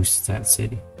that boosts that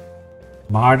city.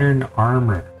 Modern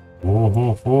armor. Whoa,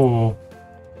 whoa, whoa.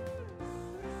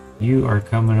 You are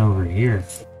coming over here.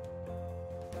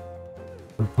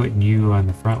 We're putting you on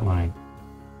the front line.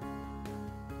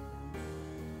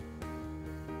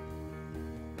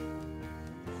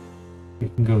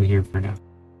 You can go here for now.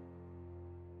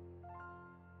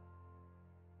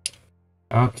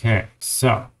 Okay,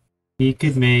 so he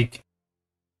could make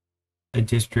a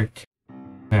district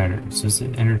better. This is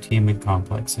an entertainment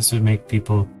complex. This would make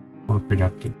people more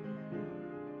productive.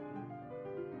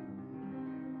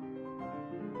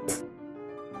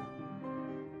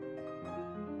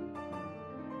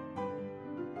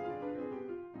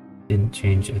 Didn't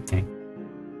change a thing.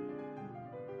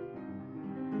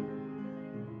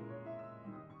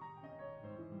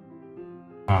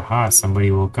 Aha,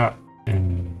 somebody woke up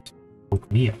and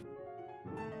woke me up.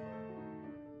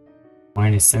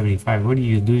 -75. What are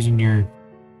you losing your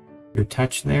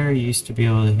touch there? You used to be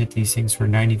able to hit these things for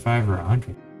 95 or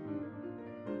 100.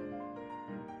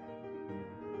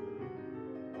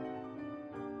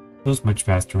 Goes much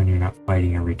faster when you're not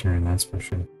fighting every turn, that's for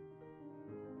sure.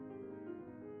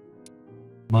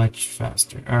 Much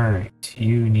faster. Alright,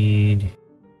 you need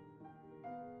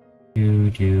to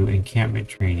do encampment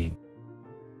training.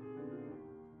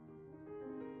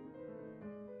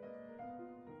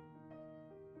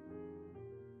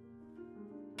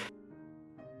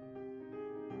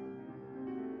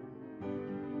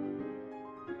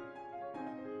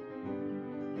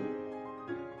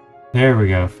 There we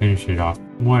go, finish it off.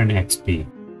 1 XP.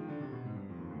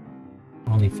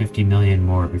 Only 50 million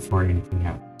more before anything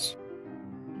happens.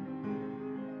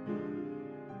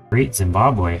 Great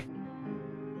Zimbabwe.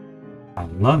 I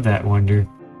love that wonder.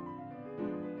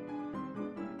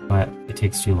 But it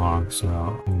takes too long, so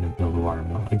I'm going to build a water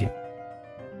mill again.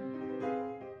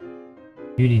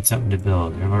 You need something to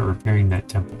build. How about repairing that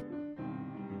temple?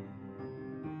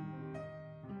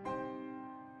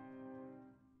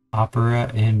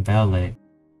 Opera and ballet.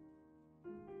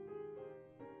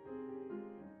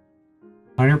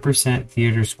 100%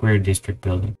 Theater Square district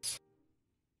buildings.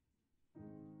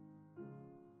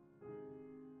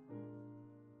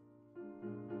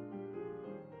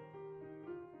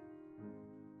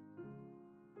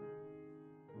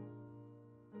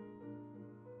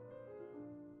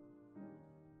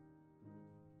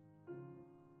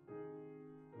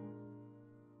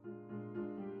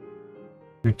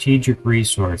 Strategic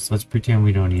resource. Let's pretend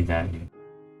we don't need that anymore.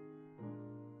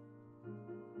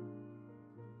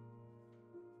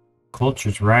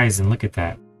 Culture's rising. Look at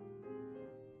that.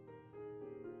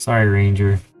 Sorry,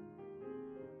 Ranger.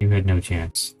 You had no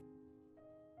chance.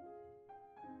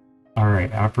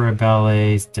 Alright, opera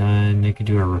ballet's done. They could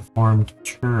do a reformed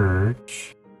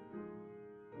church.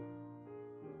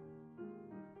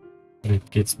 But it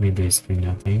gets me basically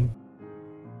nothing.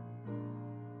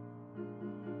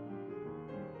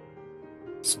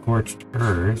 Scorched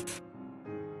earth.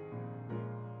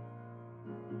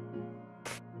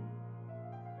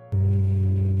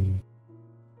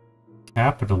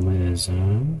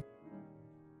 Capitalism.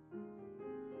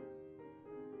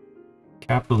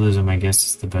 Capitalism, I guess,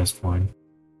 is the best one.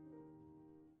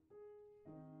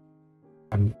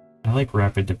 I like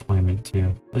rapid deployment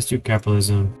too. Let's do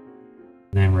capitalism,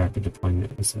 and then rapid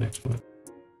deployment is the next one.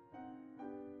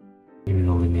 Maybe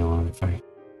they'll leave me alone if I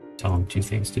tell them 2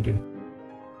 things to do.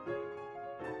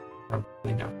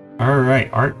 Probably not. Alright,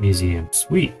 art museum.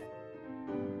 Sweet.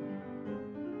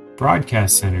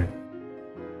 Broadcast center.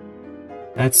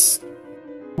 That's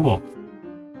cool.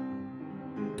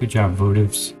 Good job,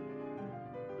 votives.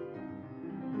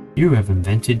 You have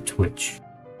invented Twitch.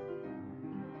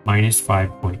 -5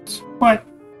 points. What?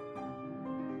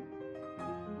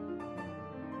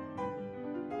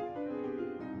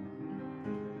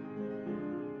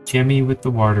 Jemmy with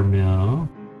the watermill.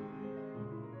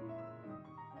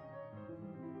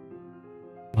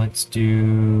 Let's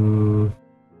do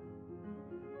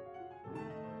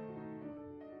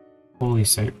Holy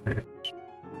Site prayers. I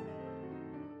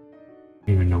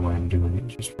don't even know why I'm doing it,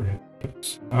 just for it.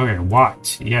 Okay,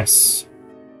 Watt, yes.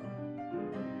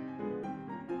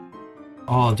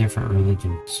 All different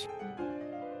religions.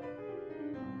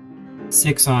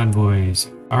 6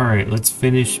 envoys. Alright, let's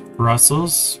finish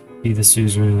Brussels. Be the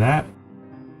Suzerain of that.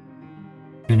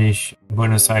 Finish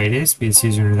Buenos Aires, be the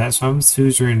suzerain of that. So I'm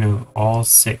suzerain of all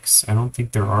 6. I don't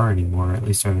think there are anymore, at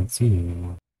least I haven't seen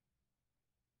anymore.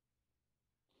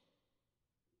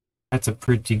 That's a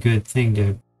pretty good thing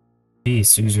to be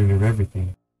suzerain of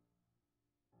everything.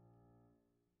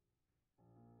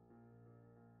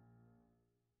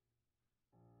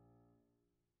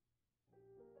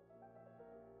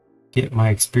 Get my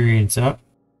experience up.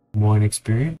 1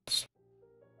 experience.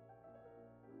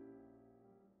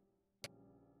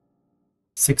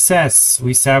 Success!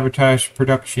 We sabotage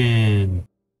production.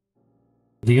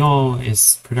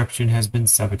 Lyon's production has been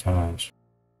sabotaged.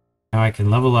 Now I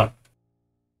can level up.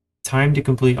 Time to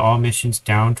complete all missions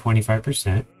down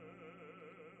 25%.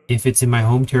 If it's in my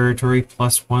home territory,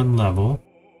 +1 level.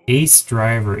 Ace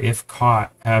driver, if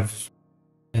caught, have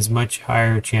as much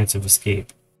higher chance of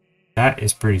escape. That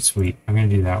is pretty sweet. I'm going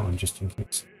to do that one just in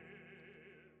case.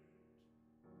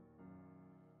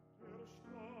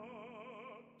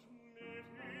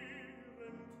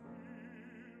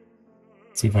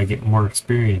 See if I get more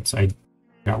experience. I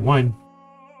got 1.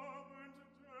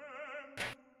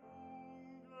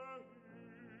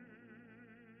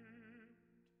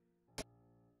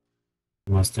 I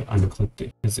must have unclicked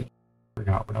it because it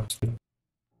forgot what I was doing.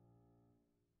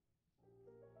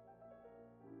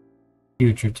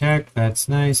 Future tech, that's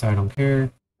nice. I don't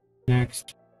care.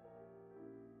 Next.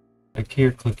 Click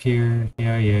here.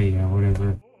 Yeah,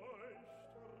 whatever.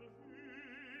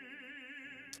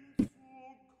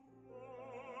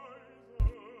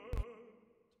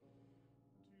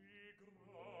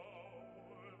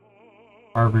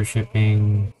 Harbor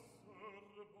shipping.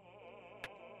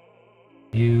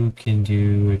 You can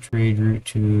do a trade route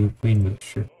to Queen Moose,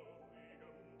 sure.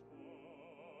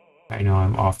 I know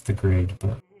I'm off the grid,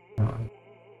 but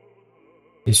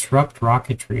disrupt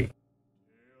rocketry.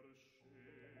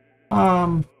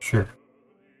 Sure.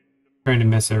 Trying to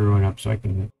mess everyone up so I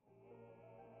can.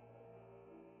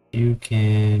 You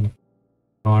can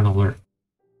go on alert.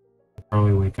 I'll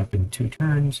probably wake up in 2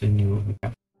 turns and you will wake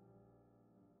up.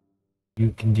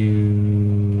 You can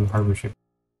do harbor ship.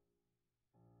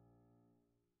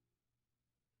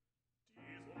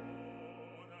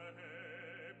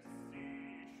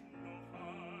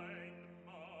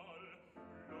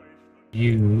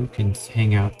 You can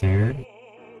hang out there.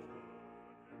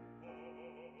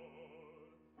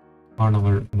 On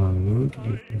alert mode.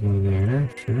 You can go there,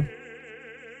 sure.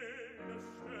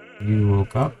 You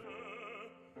woke up.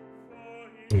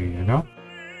 There you go.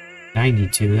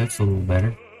 92, that's a little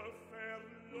better.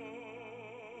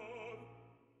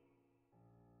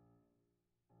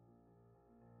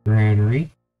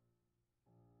 Granary.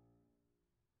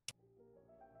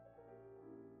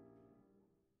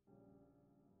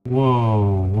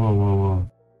 Whoa.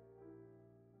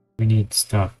 We need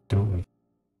stuff, don't we?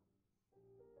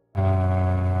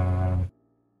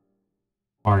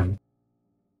 Farm.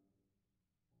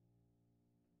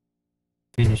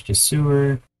 Finished a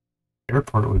sewer.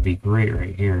 Airport would be great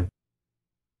right here.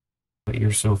 But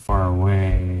you're so far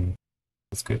away.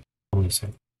 That's good. Holy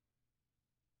sight.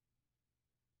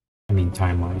 I mean,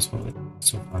 time-wise, but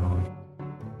it's so far away.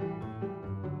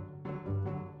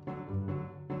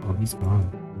 Oh, he's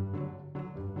gone.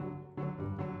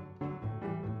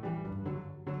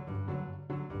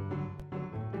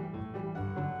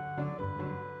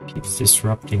 Keeps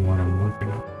disrupting what I'm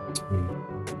working on. It's weird.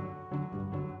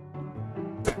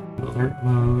 Alert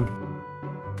mode.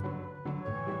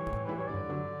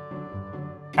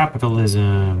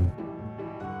 Capitalism.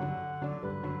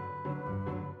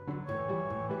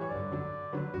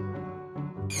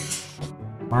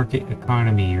 Market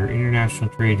economy or international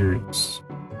trade routes.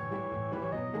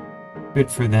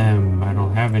 Good for them. I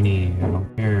don't have any. I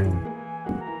don't care.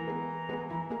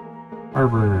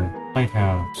 Harbor.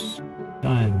 Lighthouse.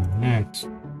 Done. Next.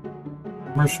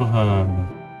 Commercial hub.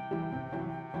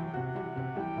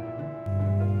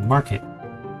 Market.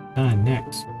 Done.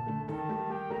 Next.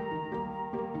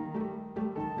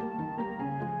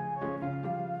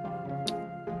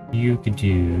 You could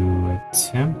do a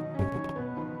temple.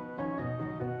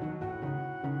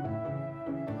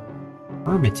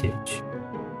 Hermitage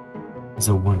is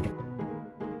a wonder.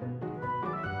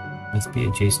 Must be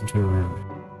adjacent to a river.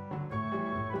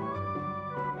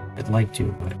 I'd like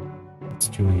to, but it's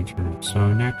too many turns.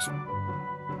 So next.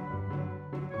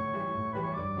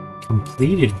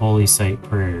 Completed holy site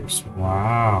prayers.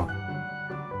 Wow.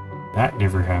 That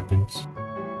never happens.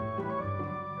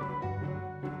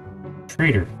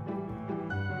 Trader.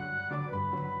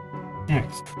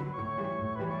 Next.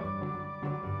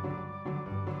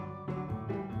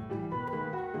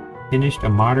 Finished a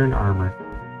modern armor.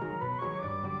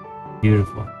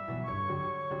 Beautiful.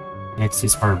 Next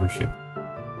is harbor ship.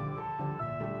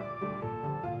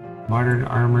 Modern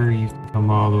armor, you can come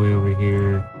all the way over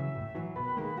here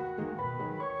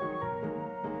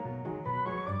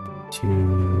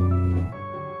to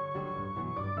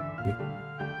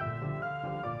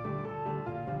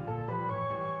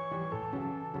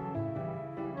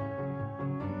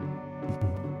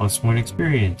 +1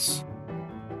 experience.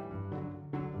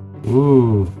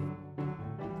 Ooh.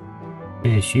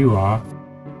 Finish you off.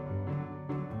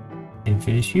 And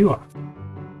finish you off.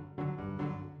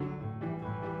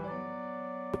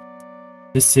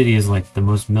 This city is like the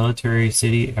most military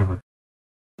city ever.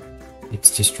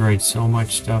 It's destroyed so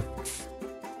much stuff.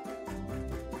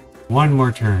 One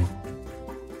more turn.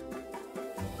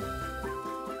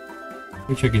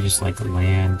 Wish I could just like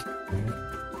land.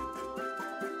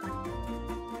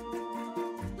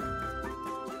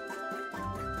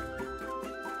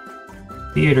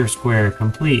 Theater square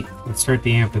complete. Let's start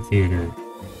the amphitheater.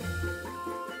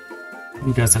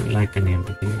 Who doesn't like an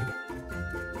amphitheater?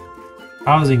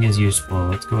 Housing is useful.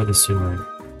 Let's go with the sewer.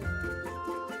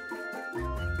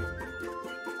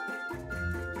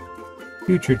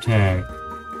 Future tag.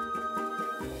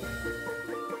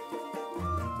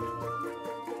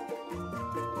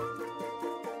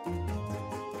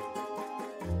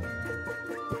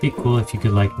 It'd be cool if you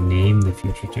could like name the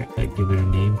future tag, like give it a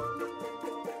name.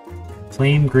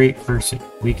 Claim great person.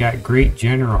 We got great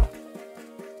general.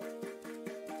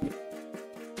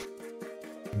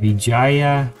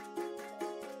 Vijaya.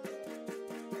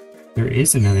 There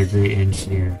is another great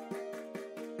engineer.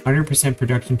 100%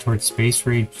 production towards space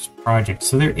race project.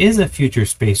 So there is a future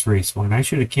space race one. I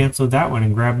should have canceled that one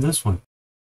and grabbed this one.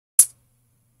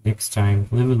 Next time,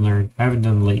 live and learn. I haven't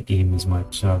done late game as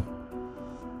much, so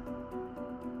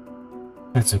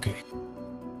that's okay.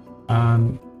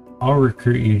 I'll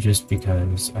recruit you just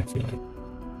because I feel like.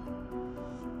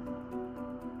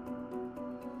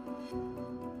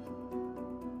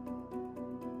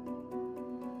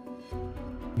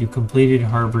 You completed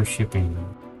harbor shipping.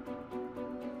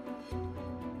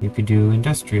 You could do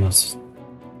industrials.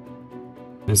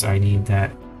 Because I need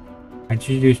that. I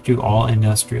should just do all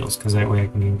industrials because that way I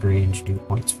can get great engineering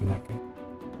points for that guy.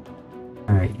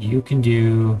 Alright, you can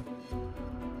do.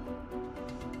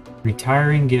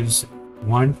 Retiring gives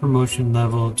 1 promotion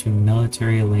level to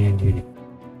military land unit.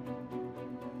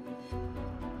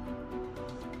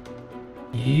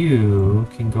 You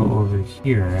can go over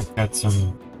here. I've got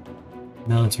some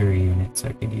military units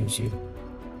I could use you.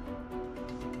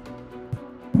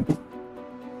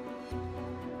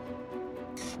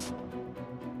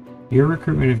 Your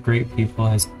recruitment of great people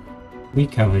as we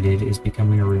coveted is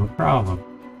becoming a real problem.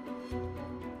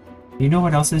 You know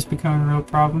what else is becoming a real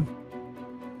problem?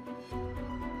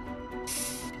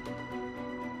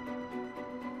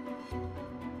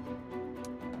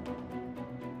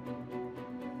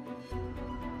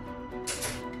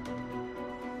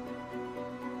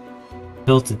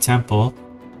 Built a temple.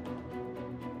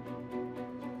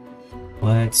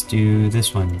 Let's do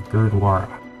this one, Gurdwara.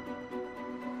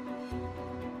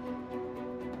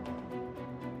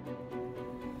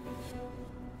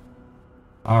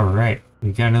 Alright,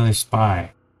 we got another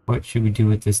spy. What should we do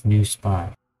with this new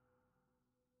spy?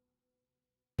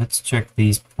 Let's check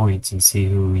these points and see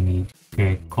who we need.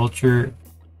 Okay, culture.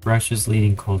 Russia's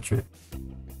leading culture.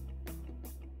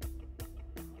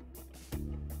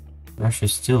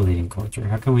 Russia's still leading culture.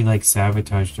 How can we like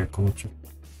sabotage their culture?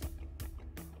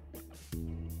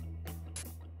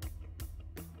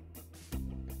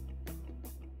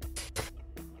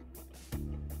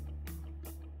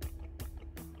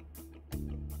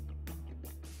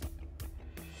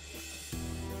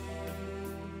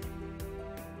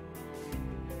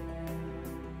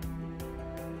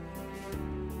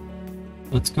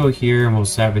 Let's go here and we'll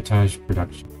sabotage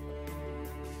production.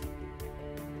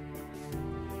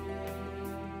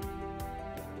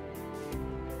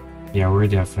 Yeah, we're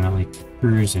definitely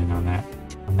cruising on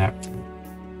that.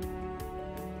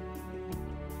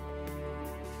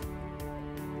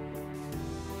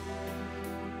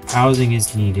 Housing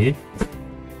is needed.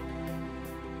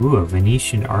 Ooh, a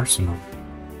Venetian arsenal.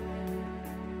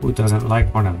 Who doesn't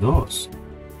like one of those?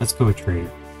 Let's go trade.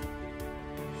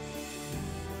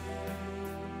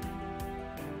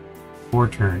 4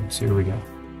 turns. Here we go.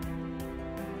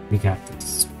 We got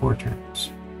this. 4 turns.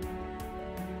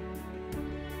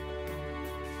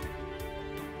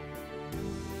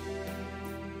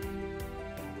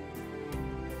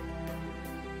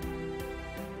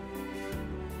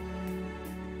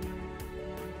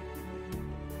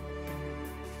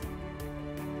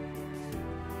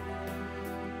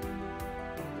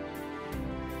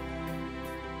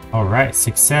 Alright,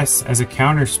 success as a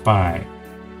counter spy.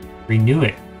 Renew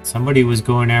it. Somebody was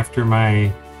going after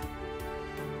my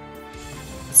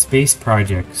space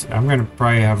projects. I'm gonna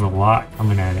probably have a lot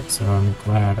coming at it, so I'm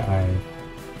glad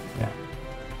yeah.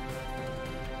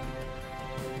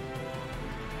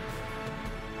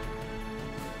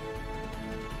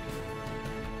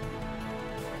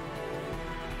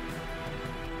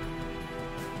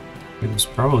 It was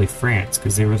probably France,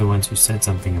 because they were the ones who said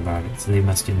something about it, so they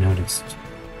must have noticed.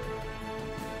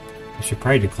 I should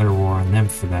probably declare war on them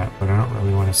for that, but I don't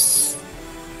really want to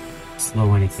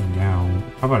slow anything down.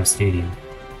 How about a stadium?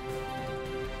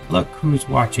 Look who's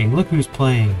watching, look who's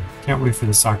playing. Can't wait for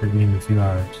the soccer game in a few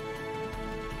hours.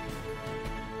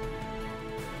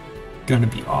 Gonna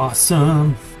be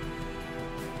awesome.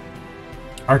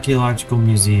 Archaeological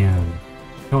museum.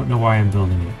 Don't know why I'm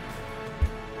building it.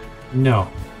 No,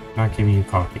 not giving you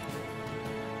coffee.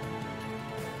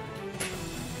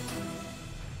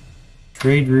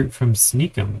 Trade route from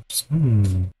Sneakums.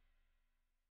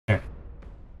 Okay.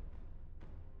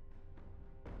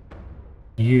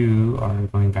 You are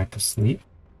going back to sleep.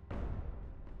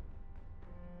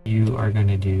 You are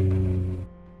gonna do...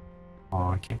 Oh,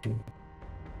 I can't do it.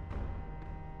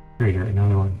 Trader,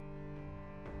 another one.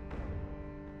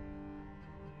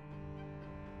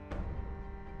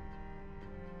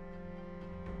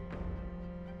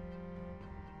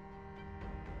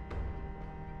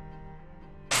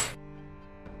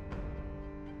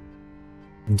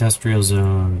 Industrial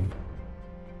zone.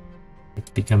 It's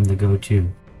become the go-to.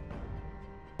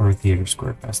 Or Theater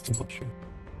Square Festival, sure.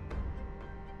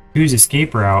 Who's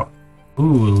escape route?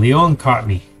 Ooh, Leon caught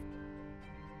me.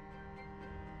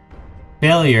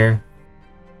 Failure.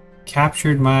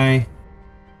 Captured my...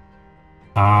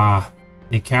 Ah,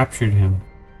 they captured him.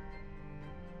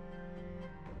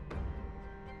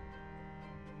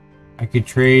 I could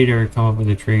trade or come up with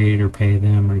a trade or pay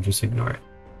them or just ignore it.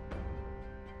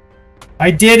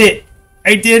 I did it!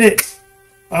 I did it!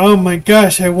 Oh my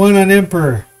gosh, I won on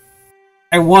Emperor.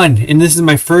 I won, and this is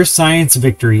my first science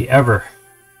victory ever.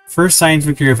 First science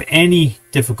victory of any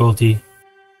difficulty.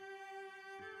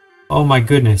 Oh my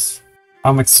goodness.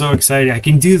 I'm so excited. I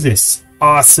can do this.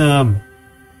 Awesome.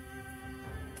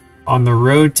 On the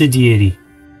road to Deity.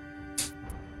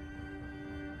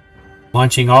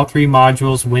 Launching all 3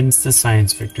 modules wins the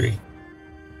science victory.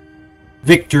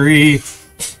 Victory!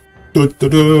 Da, da,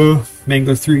 da.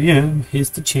 Mango 3M is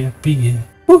the champion.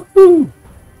 Woohoo!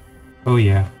 Oh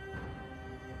yeah.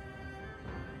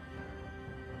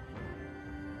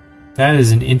 That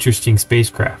is an interesting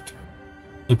spacecraft.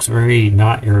 Looks very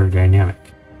not aerodynamic.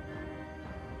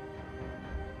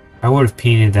 I would have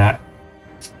painted that.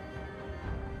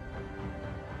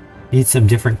 Need some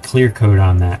different clear coat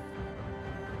on that.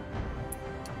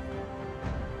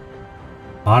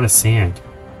 A lot of sand.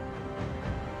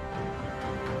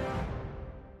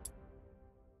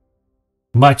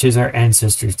 Much as our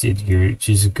ancestors did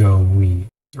years ago, we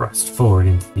thrust forward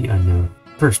into the unknown.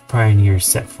 First pioneers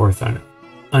set forth on an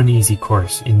uneasy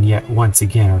course, and yet once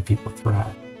again our people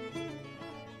thrive.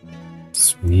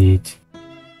 Sweet.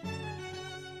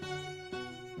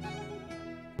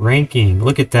 Ranking,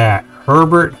 look at that.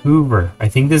 Herbert Hoover. I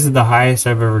think this is the highest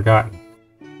I've ever gotten.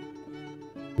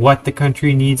 What the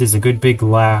country needs is a good big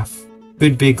laugh.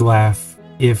 Good big laugh.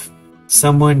 If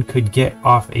someone could get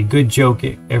off a good joke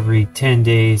every 10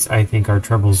 days, I think our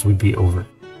troubles would be over.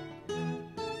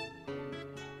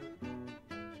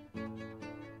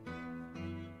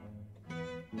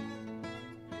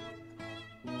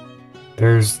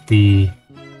 There's the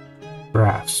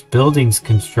graphs. Buildings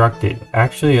constructed.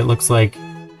 Actually, it looks like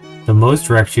the most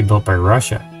were actually built by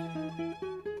Russia.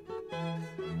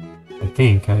 I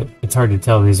think. It's hard to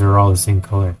tell. These are all the same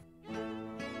color.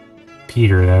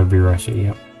 Peter, that would be Russia,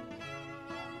 yep.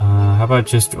 How about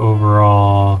just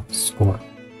overall score?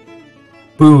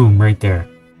 Boom, right there.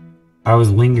 I was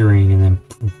lingering and then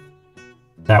poof,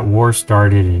 that war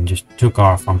started and just took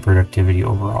off on productivity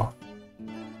overall.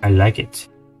 I like it.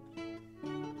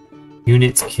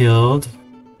 Units killed.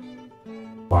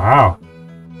 Wow.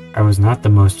 I was not the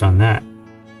most on that.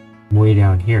 I'm way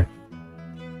down here.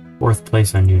 4th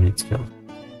place on units killed.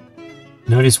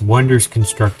 Notice wonders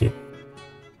constructed.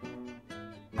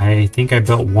 I think I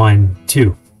built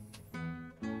 2.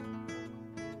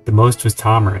 The most was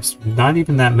Tomerus. Not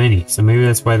even that many, so maybe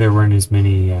that's why there weren't as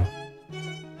many.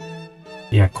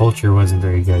 Yeah, culture wasn't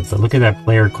very good. But look at that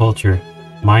player culture.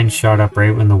 Mine shot up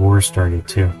right when the war started,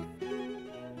 too.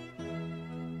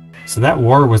 So that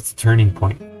war was the turning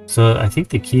point. So I think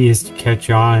the key is to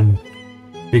catch on,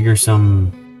 figure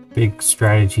some big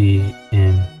strategy,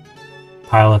 and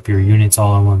pile up your units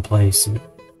all in one place and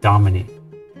dominate.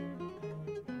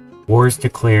 Wars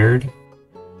declared.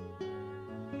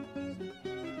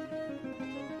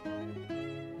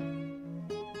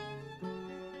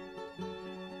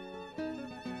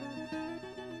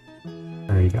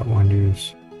 got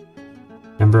wonders.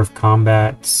 Number of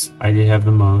combats, I did have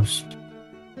the most.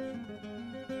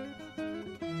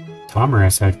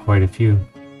 Tomaras had quite a few.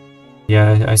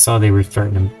 Yeah, I saw they were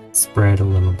starting to spread a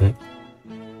little bit.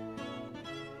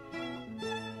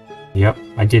 Yep,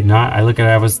 I did not. I look at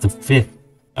it, I was the 5th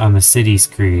on the cities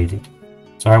created.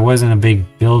 So I wasn't a big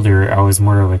builder, I was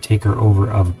more of a taker over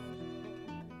of.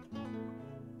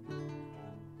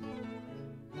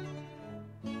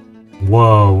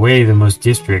 Whoa, way the most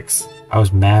districts. I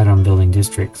was mad on building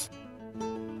districts.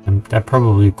 And that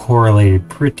probably correlated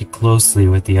pretty closely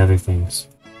with the other things.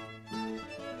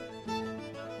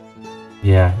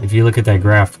 Yeah, if you look at that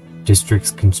graph,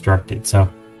 districts constructed. So,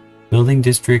 building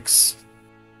districts,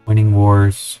 winning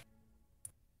wars,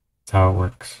 that's how it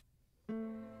works.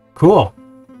 Cool.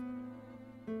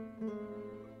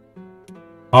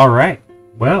 Alright,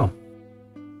 well,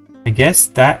 I guess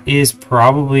that is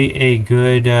probably a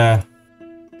good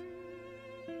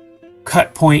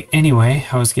cut point anyway.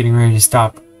 I was getting ready to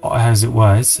stop as it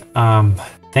was.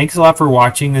 Thanks a lot for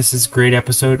watching. This is a great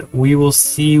episode. We will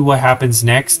see what happens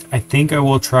next. I think I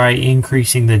will try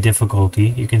increasing the difficulty.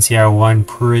 You can see I won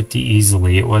pretty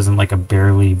easily. It wasn't like a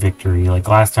barely victory. Like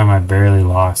last time I barely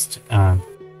lost.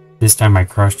 This time I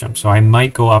crushed them. So I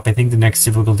might go up. I think the next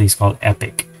difficulty is called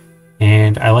Epic.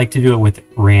 And I like to do it with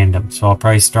random. So I'll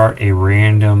probably start a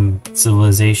random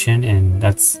civilization, and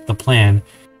that's the plan.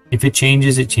 If it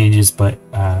changes, it changes, but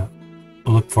I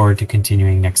look forward to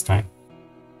continuing next time.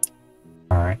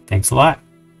 All right, thanks a lot.